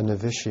a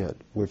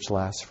novitiate, which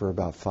lasts for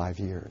about 5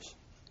 years.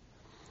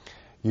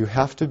 You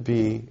have to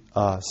be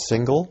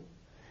single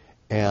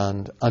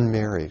and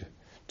unmarried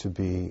to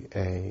be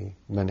a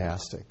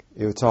monastic.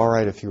 It's all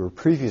right if you were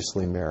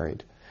previously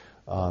married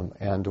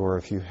and or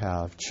if you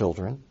have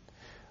children.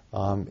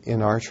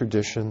 In our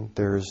tradition,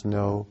 there is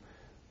no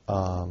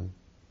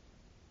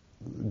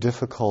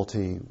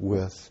difficulty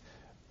with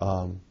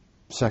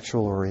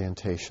sexual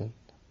orientation,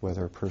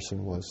 whether a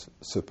person was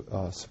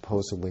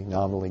supposedly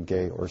nominally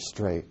gay or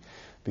straight.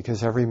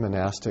 because every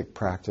monastic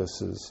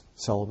practices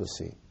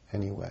celibacy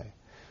anyway.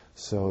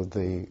 So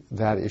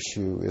that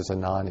issue is a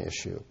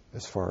non-issue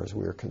as far as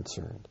we're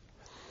concerned.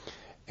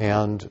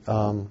 And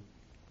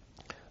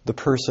the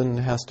person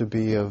has to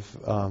be of,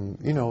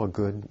 a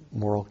good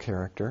moral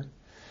character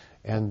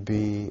and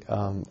be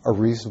a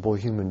reasonable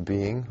human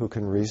being who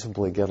can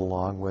reasonably get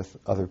along with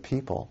other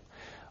people.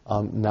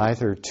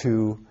 Neither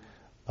too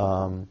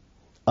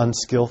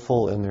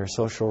unskillful in their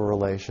social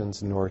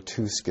relations nor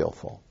too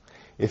skillful.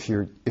 If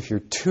you're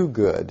too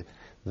good,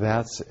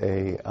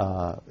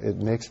 it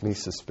makes me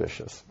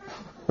suspicious.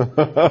 You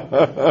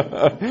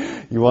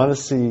want to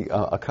see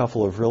a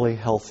couple of really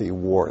healthy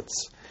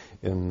warts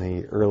in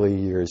the early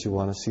years. You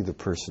want to see the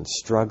person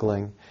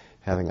struggling,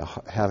 having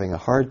a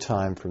hard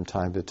time from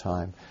time to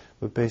time,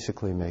 but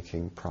basically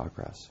making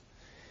progress.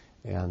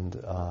 And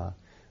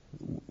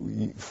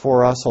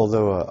for us,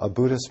 although a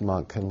Buddhist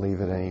monk can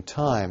leave at any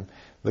time,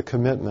 the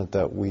commitment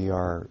that we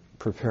are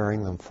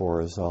preparing them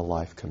for is a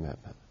life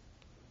commitment.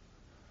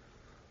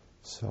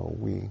 So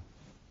we...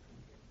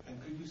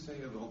 And could you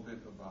say a little bit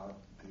about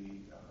the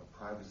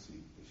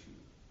privacy issue,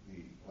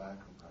 the lack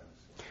of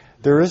privacy?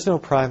 There is no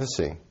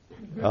privacy,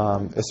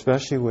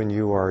 especially when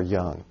you are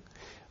young.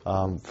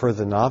 For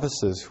the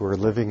novices who are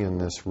living in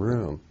this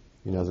room,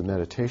 the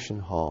meditation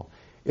hall,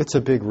 it's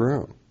a big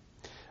room.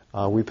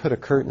 We put a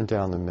curtain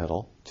down the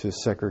middle to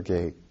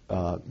segregate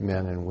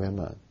men and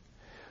women.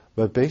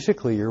 But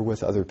basically, you're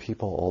with other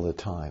people all the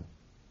time.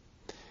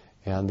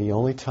 And the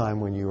only time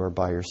when you are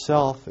by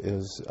yourself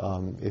is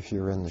if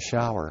you're in the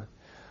shower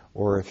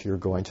or if you're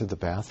going to the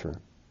bathroom.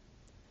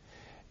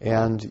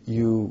 And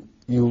you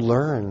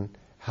learn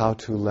how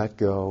to let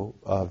go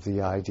of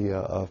the idea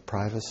of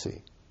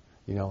privacy.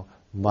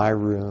 My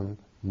room,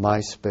 my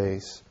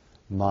space,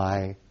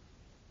 my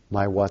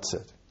what's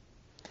it.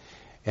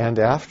 And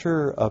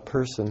after a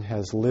person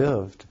has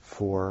lived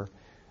for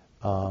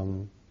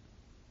 1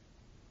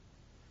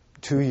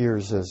 to 2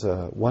 years as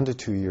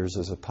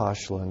a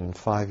Pashtulan and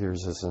 5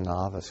 years as a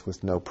novice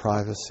with no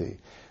privacy,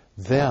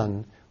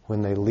 then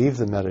when they leave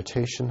the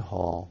meditation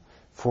hall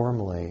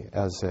formally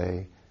as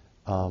a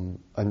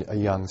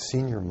young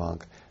senior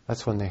monk,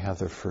 that's when they have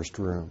their first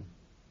room.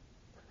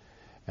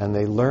 And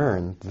they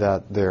learn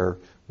that their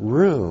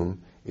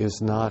room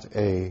is not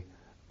the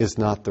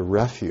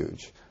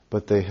refuge,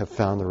 but they have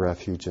found the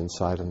refuge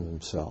inside of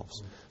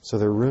themselves. So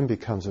their room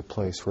becomes a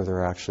place where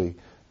they're actually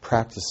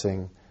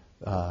practicing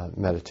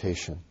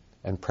meditation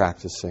and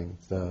practicing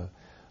the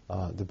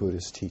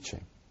Buddhist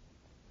teaching.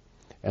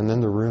 And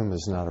then the room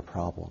is not a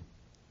problem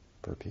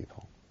for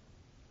people.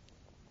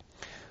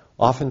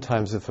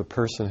 Oftentimes, if a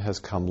person has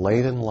come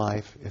late in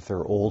life, if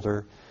they're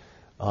older,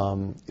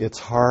 it's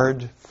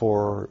hard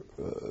for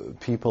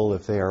people,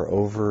 if they are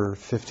over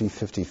 50,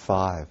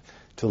 55,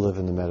 to live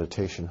in the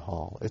meditation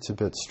hall. It's a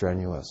bit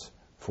strenuous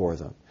for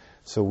them.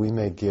 So we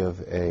may give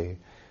an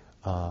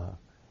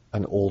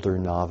older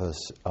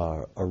novice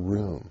a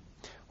room,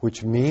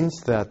 which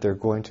means that they're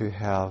going to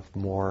have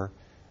more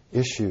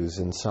issues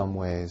in some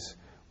ways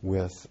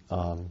with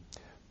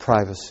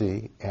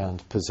privacy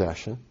and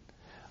possession.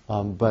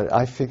 But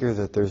I figure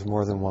that there's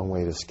more than one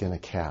way to skin a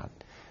cat.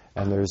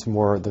 And there's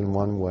more than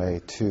one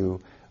way to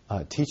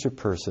teach a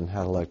person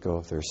how to let go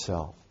of their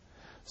self.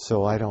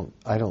 So I don't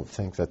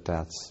think that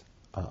that's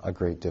a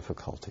great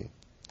difficulty.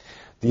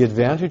 The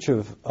advantage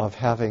of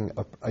having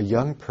a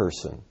young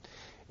person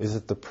is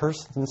that the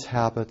person's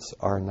habits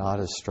are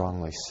not as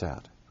strongly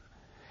set.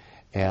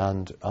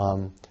 And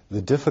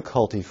the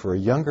difficulty for a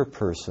younger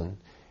person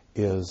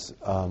is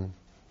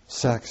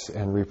sex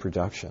and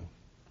reproduction.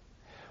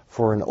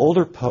 For an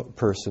older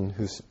person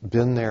who's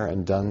been there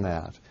and done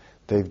that,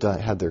 they've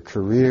had their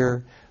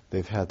career,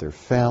 they've had their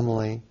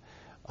family,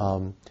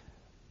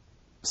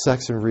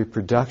 sex and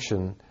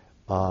reproduction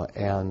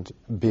and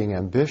being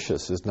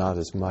ambitious is not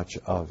as much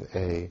of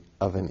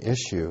an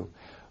issue,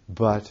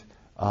 but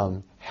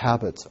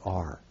habits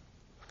are.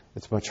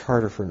 It's much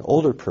harder for an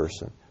older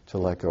person to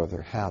let go of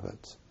their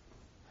habits.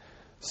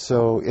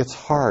 So it's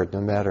hard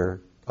no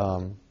matter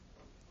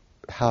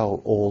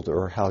how old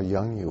or how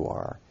young you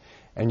are.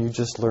 And you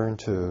just learn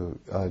to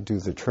do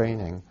the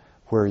training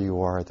where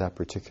you are at that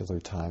particular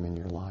time in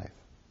your life.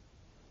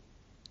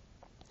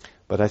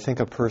 But I think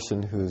a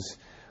person who's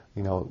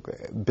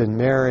been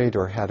married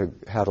or had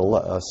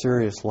a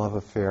serious love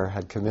affair,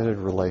 had committed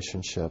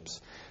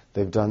relationships,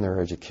 they've done their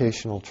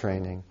educational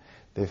training,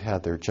 they've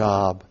had their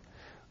job,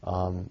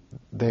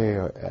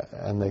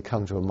 they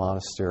come to a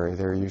monastery,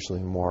 they're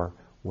usually more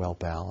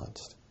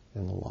well-balanced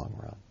in the long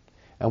run.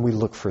 And we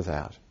look for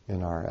that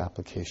in our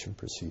application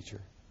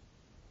procedure.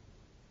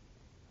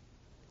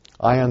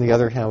 I, on the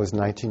other hand, was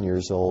 19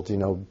 years old,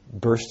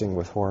 bursting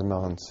with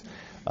hormones,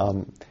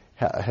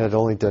 had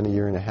only done 1.5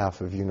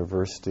 years of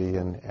university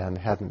and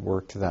hadn't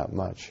worked that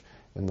much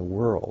in the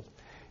world.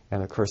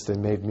 And, of course, they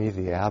made me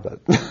the abbot.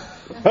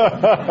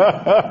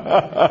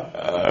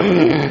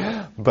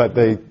 But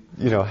they,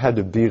 had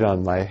to beat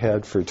on my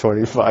head for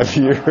 25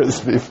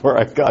 years before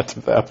I got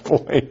to that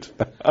point.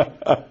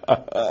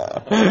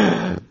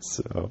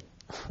 So...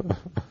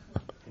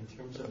 In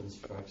terms of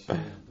instruction,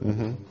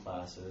 Mhm.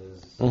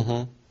 classes,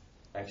 Mm-hmm.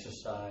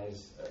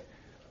 exercise.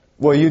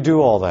 Well, you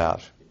do all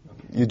that.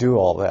 You do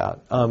all that.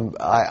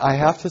 I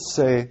have to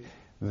say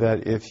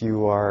that if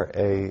you are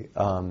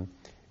an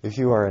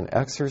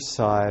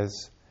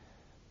exercise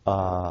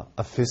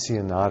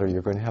aficionado,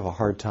 you're going to have a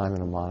hard time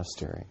in a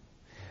monastery.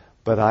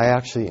 But I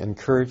actually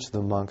encourage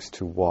the monks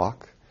to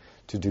walk,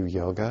 to do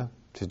yoga,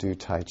 to do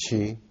Tai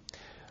Chi,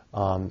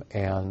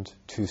 and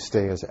to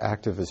stay as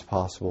active as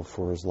possible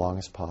for as long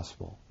as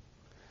possible.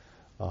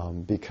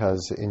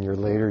 Because in your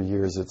later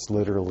years, it's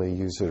literally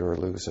use it or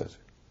lose it.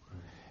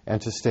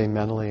 And to stay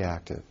mentally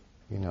active,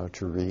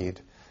 to read,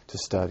 to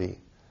study.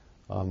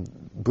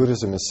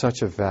 Buddhism is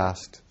such a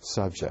vast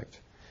subject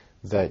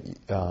that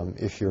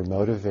if you're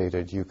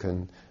motivated, you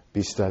can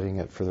be studying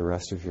it for the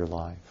rest of your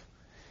life.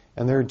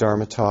 And there are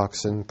Dharma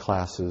talks and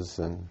classes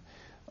and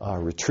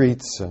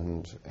retreats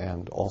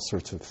and all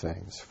sorts of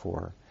things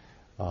for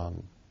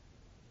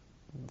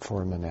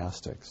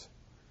monastics.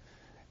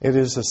 It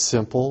is a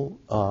simple,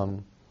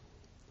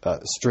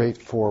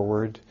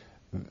 straightforward,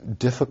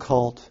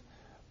 difficult,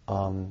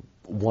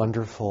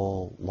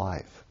 wonderful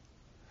life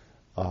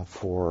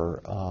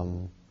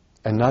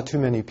and not too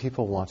many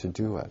people want to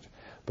do it.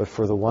 But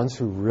for the ones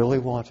who really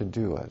want to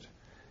do it,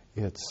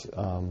 it's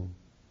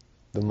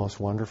the most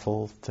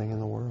wonderful thing in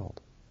the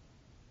world.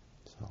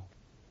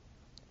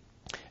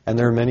 And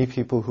there are many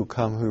people who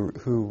come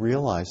who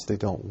realize they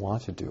don't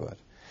want to do it.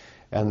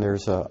 And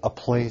there's a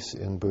place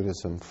in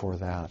Buddhism for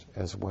that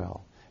as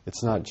well.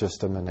 It's not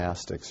just a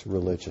monastic's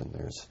religion.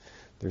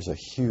 There's a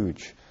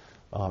huge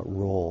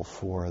role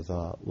for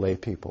the lay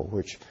people,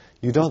 which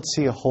you don't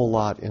see a whole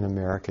lot in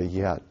America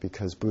yet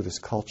because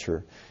Buddhist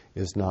culture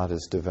is not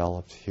as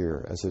developed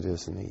here as it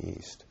is in the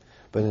East.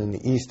 But in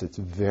the East, it's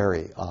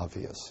very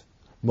obvious.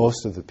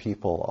 Most of the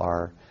people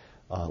are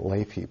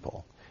lay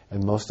people,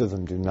 and most of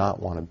them do not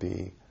want to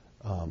be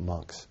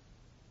monks.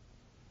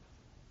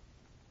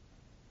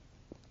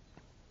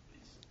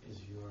 Is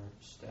your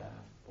staff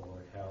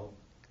or help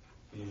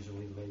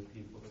usually lay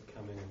people that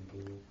come in and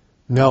do?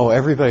 No,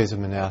 everybody's a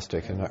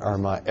monastic in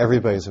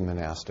everybody's a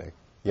monastic.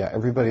 Yeah,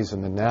 everybody's a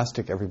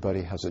monastic.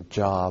 Everybody has a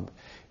job.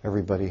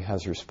 Everybody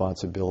has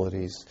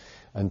responsibilities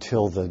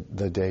until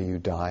the day you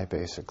die,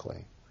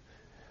 basically.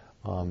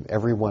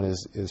 Everyone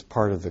is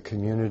part of the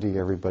community.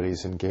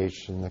 Everybody's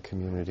engaged in the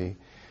community.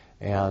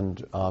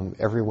 And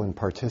everyone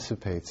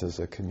participates as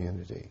a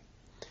community.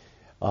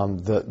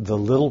 The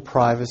little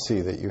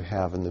privacy that you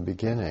have in the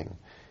beginning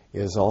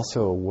is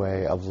also a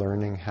way of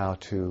learning how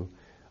to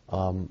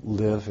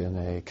live in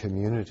a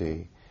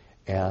community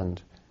and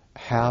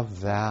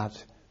have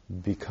that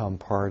become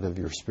part of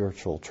your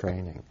spiritual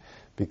training,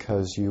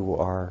 because you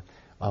are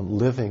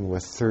living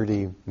with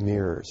 30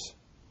 mirrors,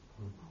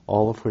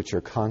 all of which are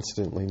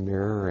constantly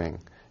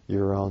mirroring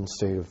your own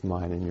state of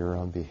mind and your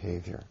own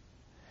behavior.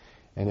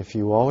 And if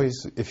you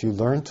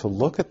learn to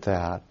look at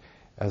that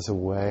as a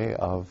way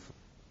of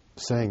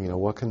saying,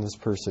 what can this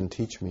person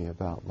teach me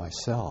about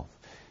myself?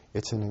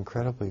 It's an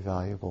incredibly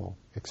valuable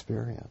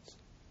experience.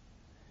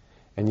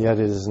 And yet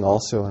it is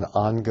also an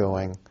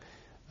ongoing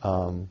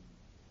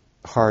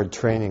hard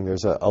training.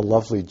 There's a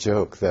lovely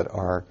joke that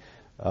our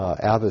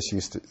abbess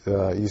used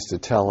to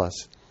tell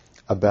us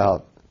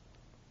about.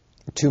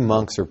 Two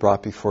monks are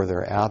brought before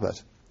their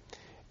abbot,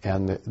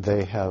 and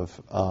they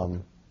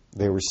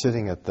were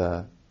sitting at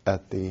the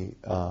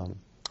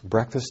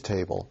breakfast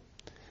table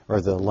or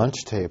the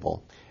lunch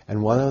table,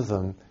 and one of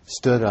them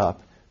stood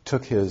up,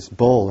 took his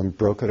bowl, and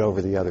broke it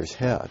over the other's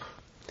head.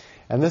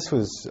 And this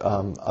was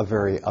a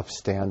very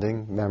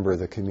upstanding member of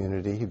the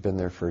community. He'd been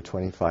there for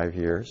 25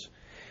 years.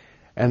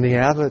 And the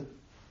abbot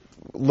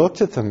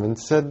looked at them and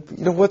said,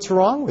 what's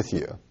wrong with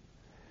you?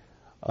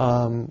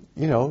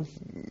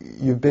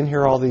 You've been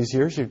here all these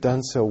years, you've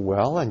done so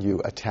well, and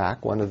you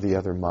attack one of the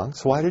other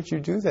monks. Why did you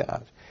do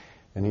that?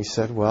 And he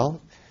said,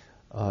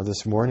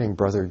 this morning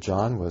Brother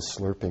John was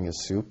slurping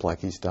his soup like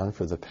he's done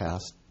for the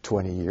past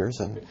 20 years,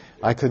 and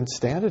I couldn't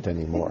stand it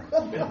anymore.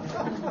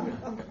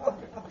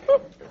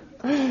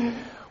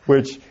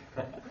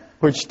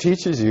 Which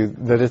teaches you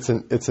that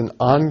it's an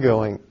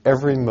ongoing,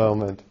 every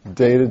moment,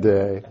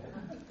 day-to-day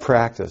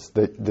practice,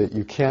 that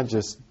you can't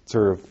just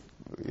sort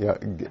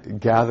of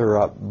gather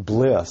up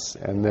bliss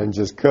and then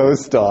just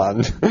coast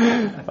on.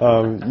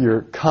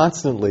 You're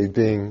constantly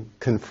being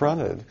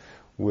confronted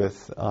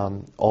with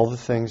all the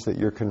things that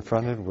you're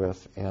confronted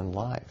with in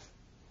life.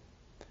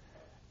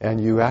 And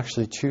you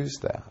actually choose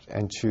that,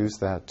 and choose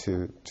that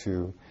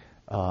to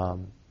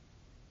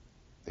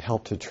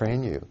help to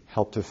train you,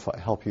 help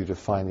you to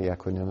find the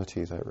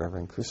equanimity that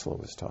Reverend Kusala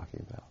was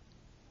talking about.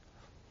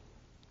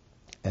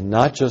 And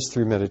not just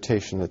through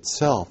meditation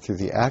itself, through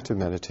the act of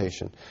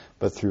meditation,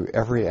 but through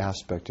every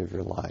aspect of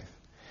your life.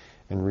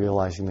 And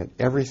realizing that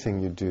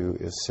everything you do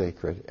is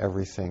sacred,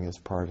 everything is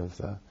part of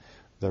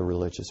the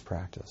religious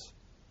practice.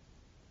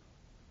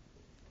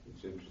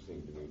 It's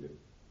interesting to me that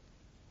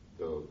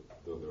though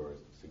there are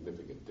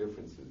significant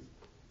differences,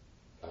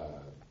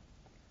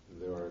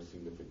 there are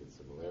significant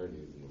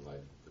similarities in the life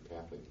of the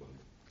Catholic monk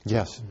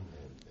Yes. and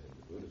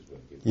the Buddhist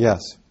monk.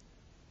 Yes.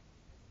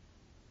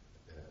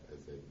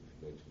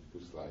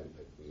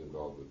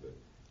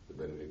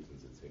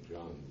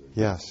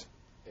 Yes.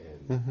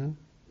 And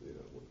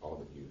all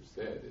that you've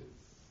said is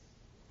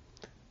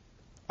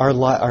our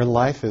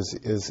life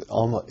is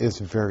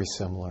very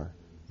similar.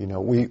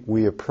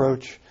 We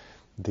approach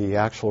the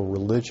actual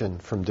religion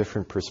from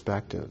different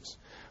perspectives,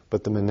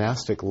 but the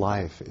monastic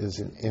life is,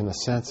 in a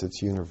sense,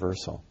 it's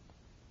universal.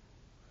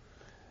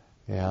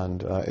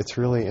 And it's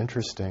really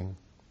interesting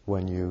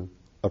when you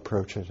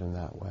approach it in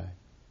that way.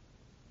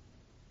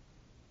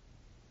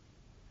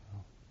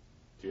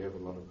 Do you have a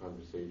lot of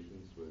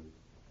conversations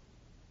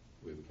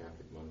with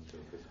Catholic monks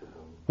and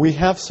Episcopal? We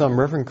have some.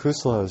 Reverend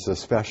Kusala is a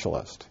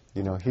specialist.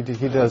 He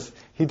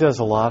does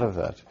a lot of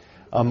it.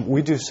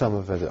 We do some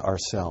of it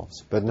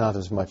ourselves, but not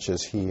as much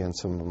as he and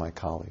some of my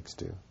colleagues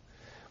do.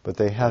 But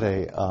they had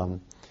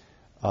a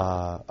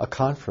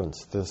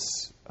conference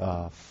this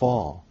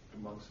fall. The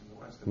monks in the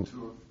West, and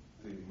two of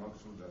the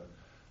monks from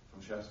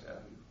Shasta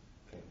Abbey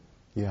came.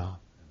 Yeah. And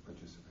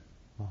participated.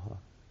 Uh-huh.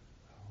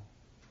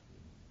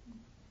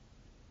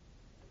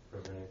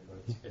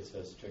 It's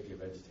a strictly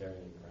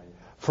vegetarian, right?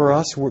 For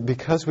us,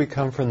 because we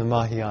come from the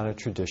Mahayana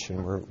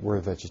tradition, we're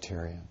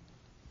vegetarian.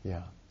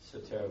 Yeah. So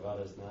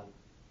Theravada is not,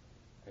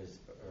 or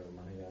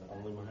Mahayana,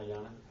 only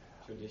Mahayana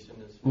tradition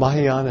is?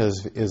 Mahayana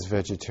is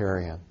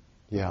vegetarian.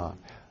 Yeah.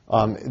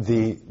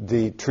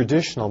 The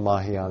traditional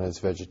Mahayana is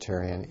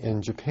vegetarian.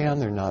 In Japan,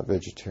 they're not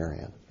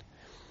vegetarian.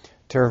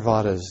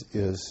 Theravada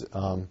is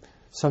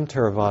some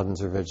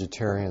Theravadins are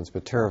vegetarians,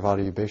 but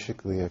Theravada, you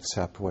basically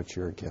accept what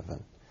you're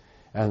given.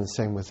 And the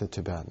same with the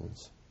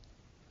Tibetans.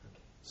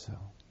 So.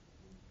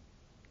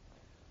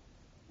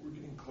 We're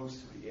getting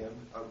close to the end,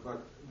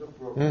 but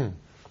Brooke,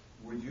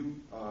 would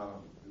you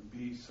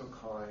be so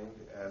kind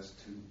as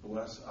to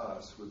bless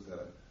us with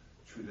a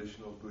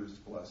traditional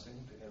Buddhist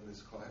blessing to end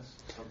this class?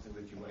 Something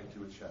that you might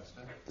do at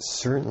Shasta?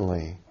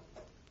 Certainly.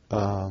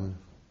 A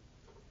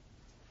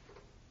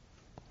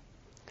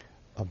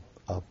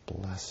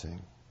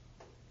blessing.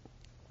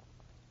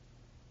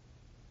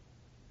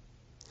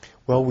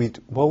 Well,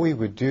 what we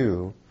would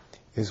do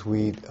is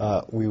we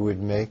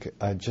would make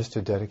just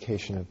a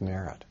dedication of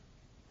merit.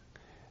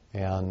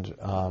 And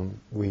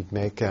we'd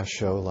make a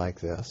show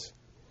like this.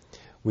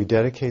 We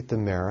dedicate the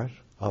merit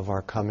of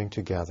our coming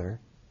together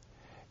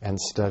and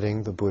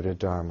studying the Buddha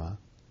Dharma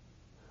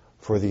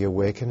for the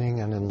awakening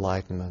and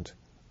enlightenment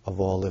of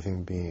all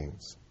living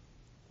beings.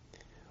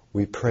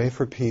 We pray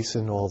for peace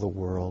in all the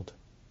world.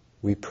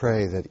 We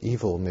pray that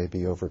evil may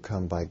be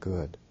overcome by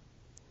good.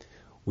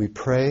 We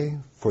pray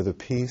for the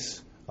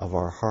peace of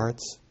our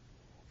hearts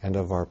and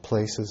of our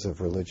places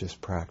of religious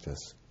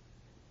practice.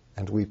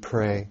 And we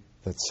pray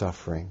that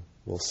suffering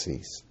will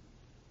cease.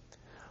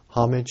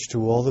 Homage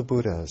to all the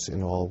Buddhas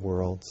in all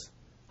worlds.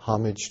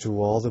 Homage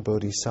to all the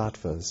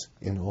Bodhisattvas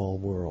in all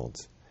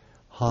worlds.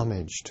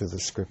 Homage to the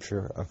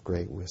Scripture of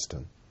great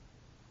wisdom.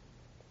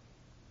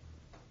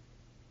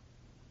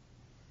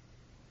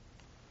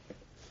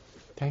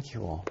 Thank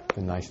you all. It's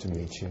been nice to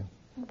meet you.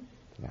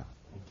 Yeah.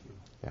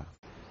 Yeah.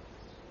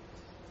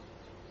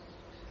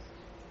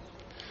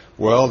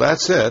 Well,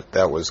 that's it.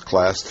 That was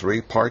Class 3,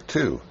 Part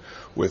 2,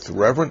 with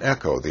Reverend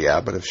Echo, the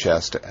Abbot of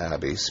Shasta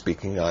Abbey,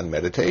 speaking on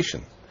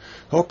meditation.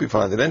 Hope you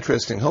find it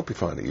interesting. Hope you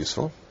find it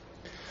useful.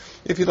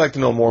 If you'd like to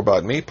know more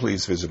about me,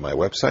 please visit my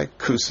website,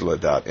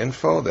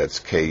 kusala.info. That's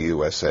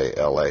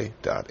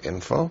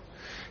KUSALA.info.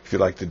 If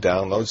you'd like to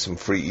download some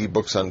free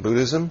ebooks on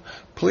Buddhism,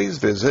 please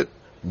visit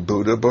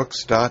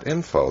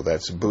buddhabooks.info.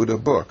 That's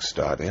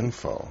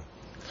buddhabooks.info.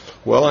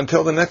 Well,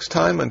 until the next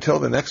time, until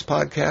the next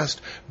podcast,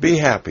 be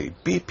happy,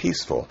 be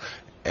peaceful,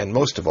 and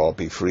most of all,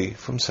 be free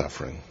from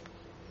suffering.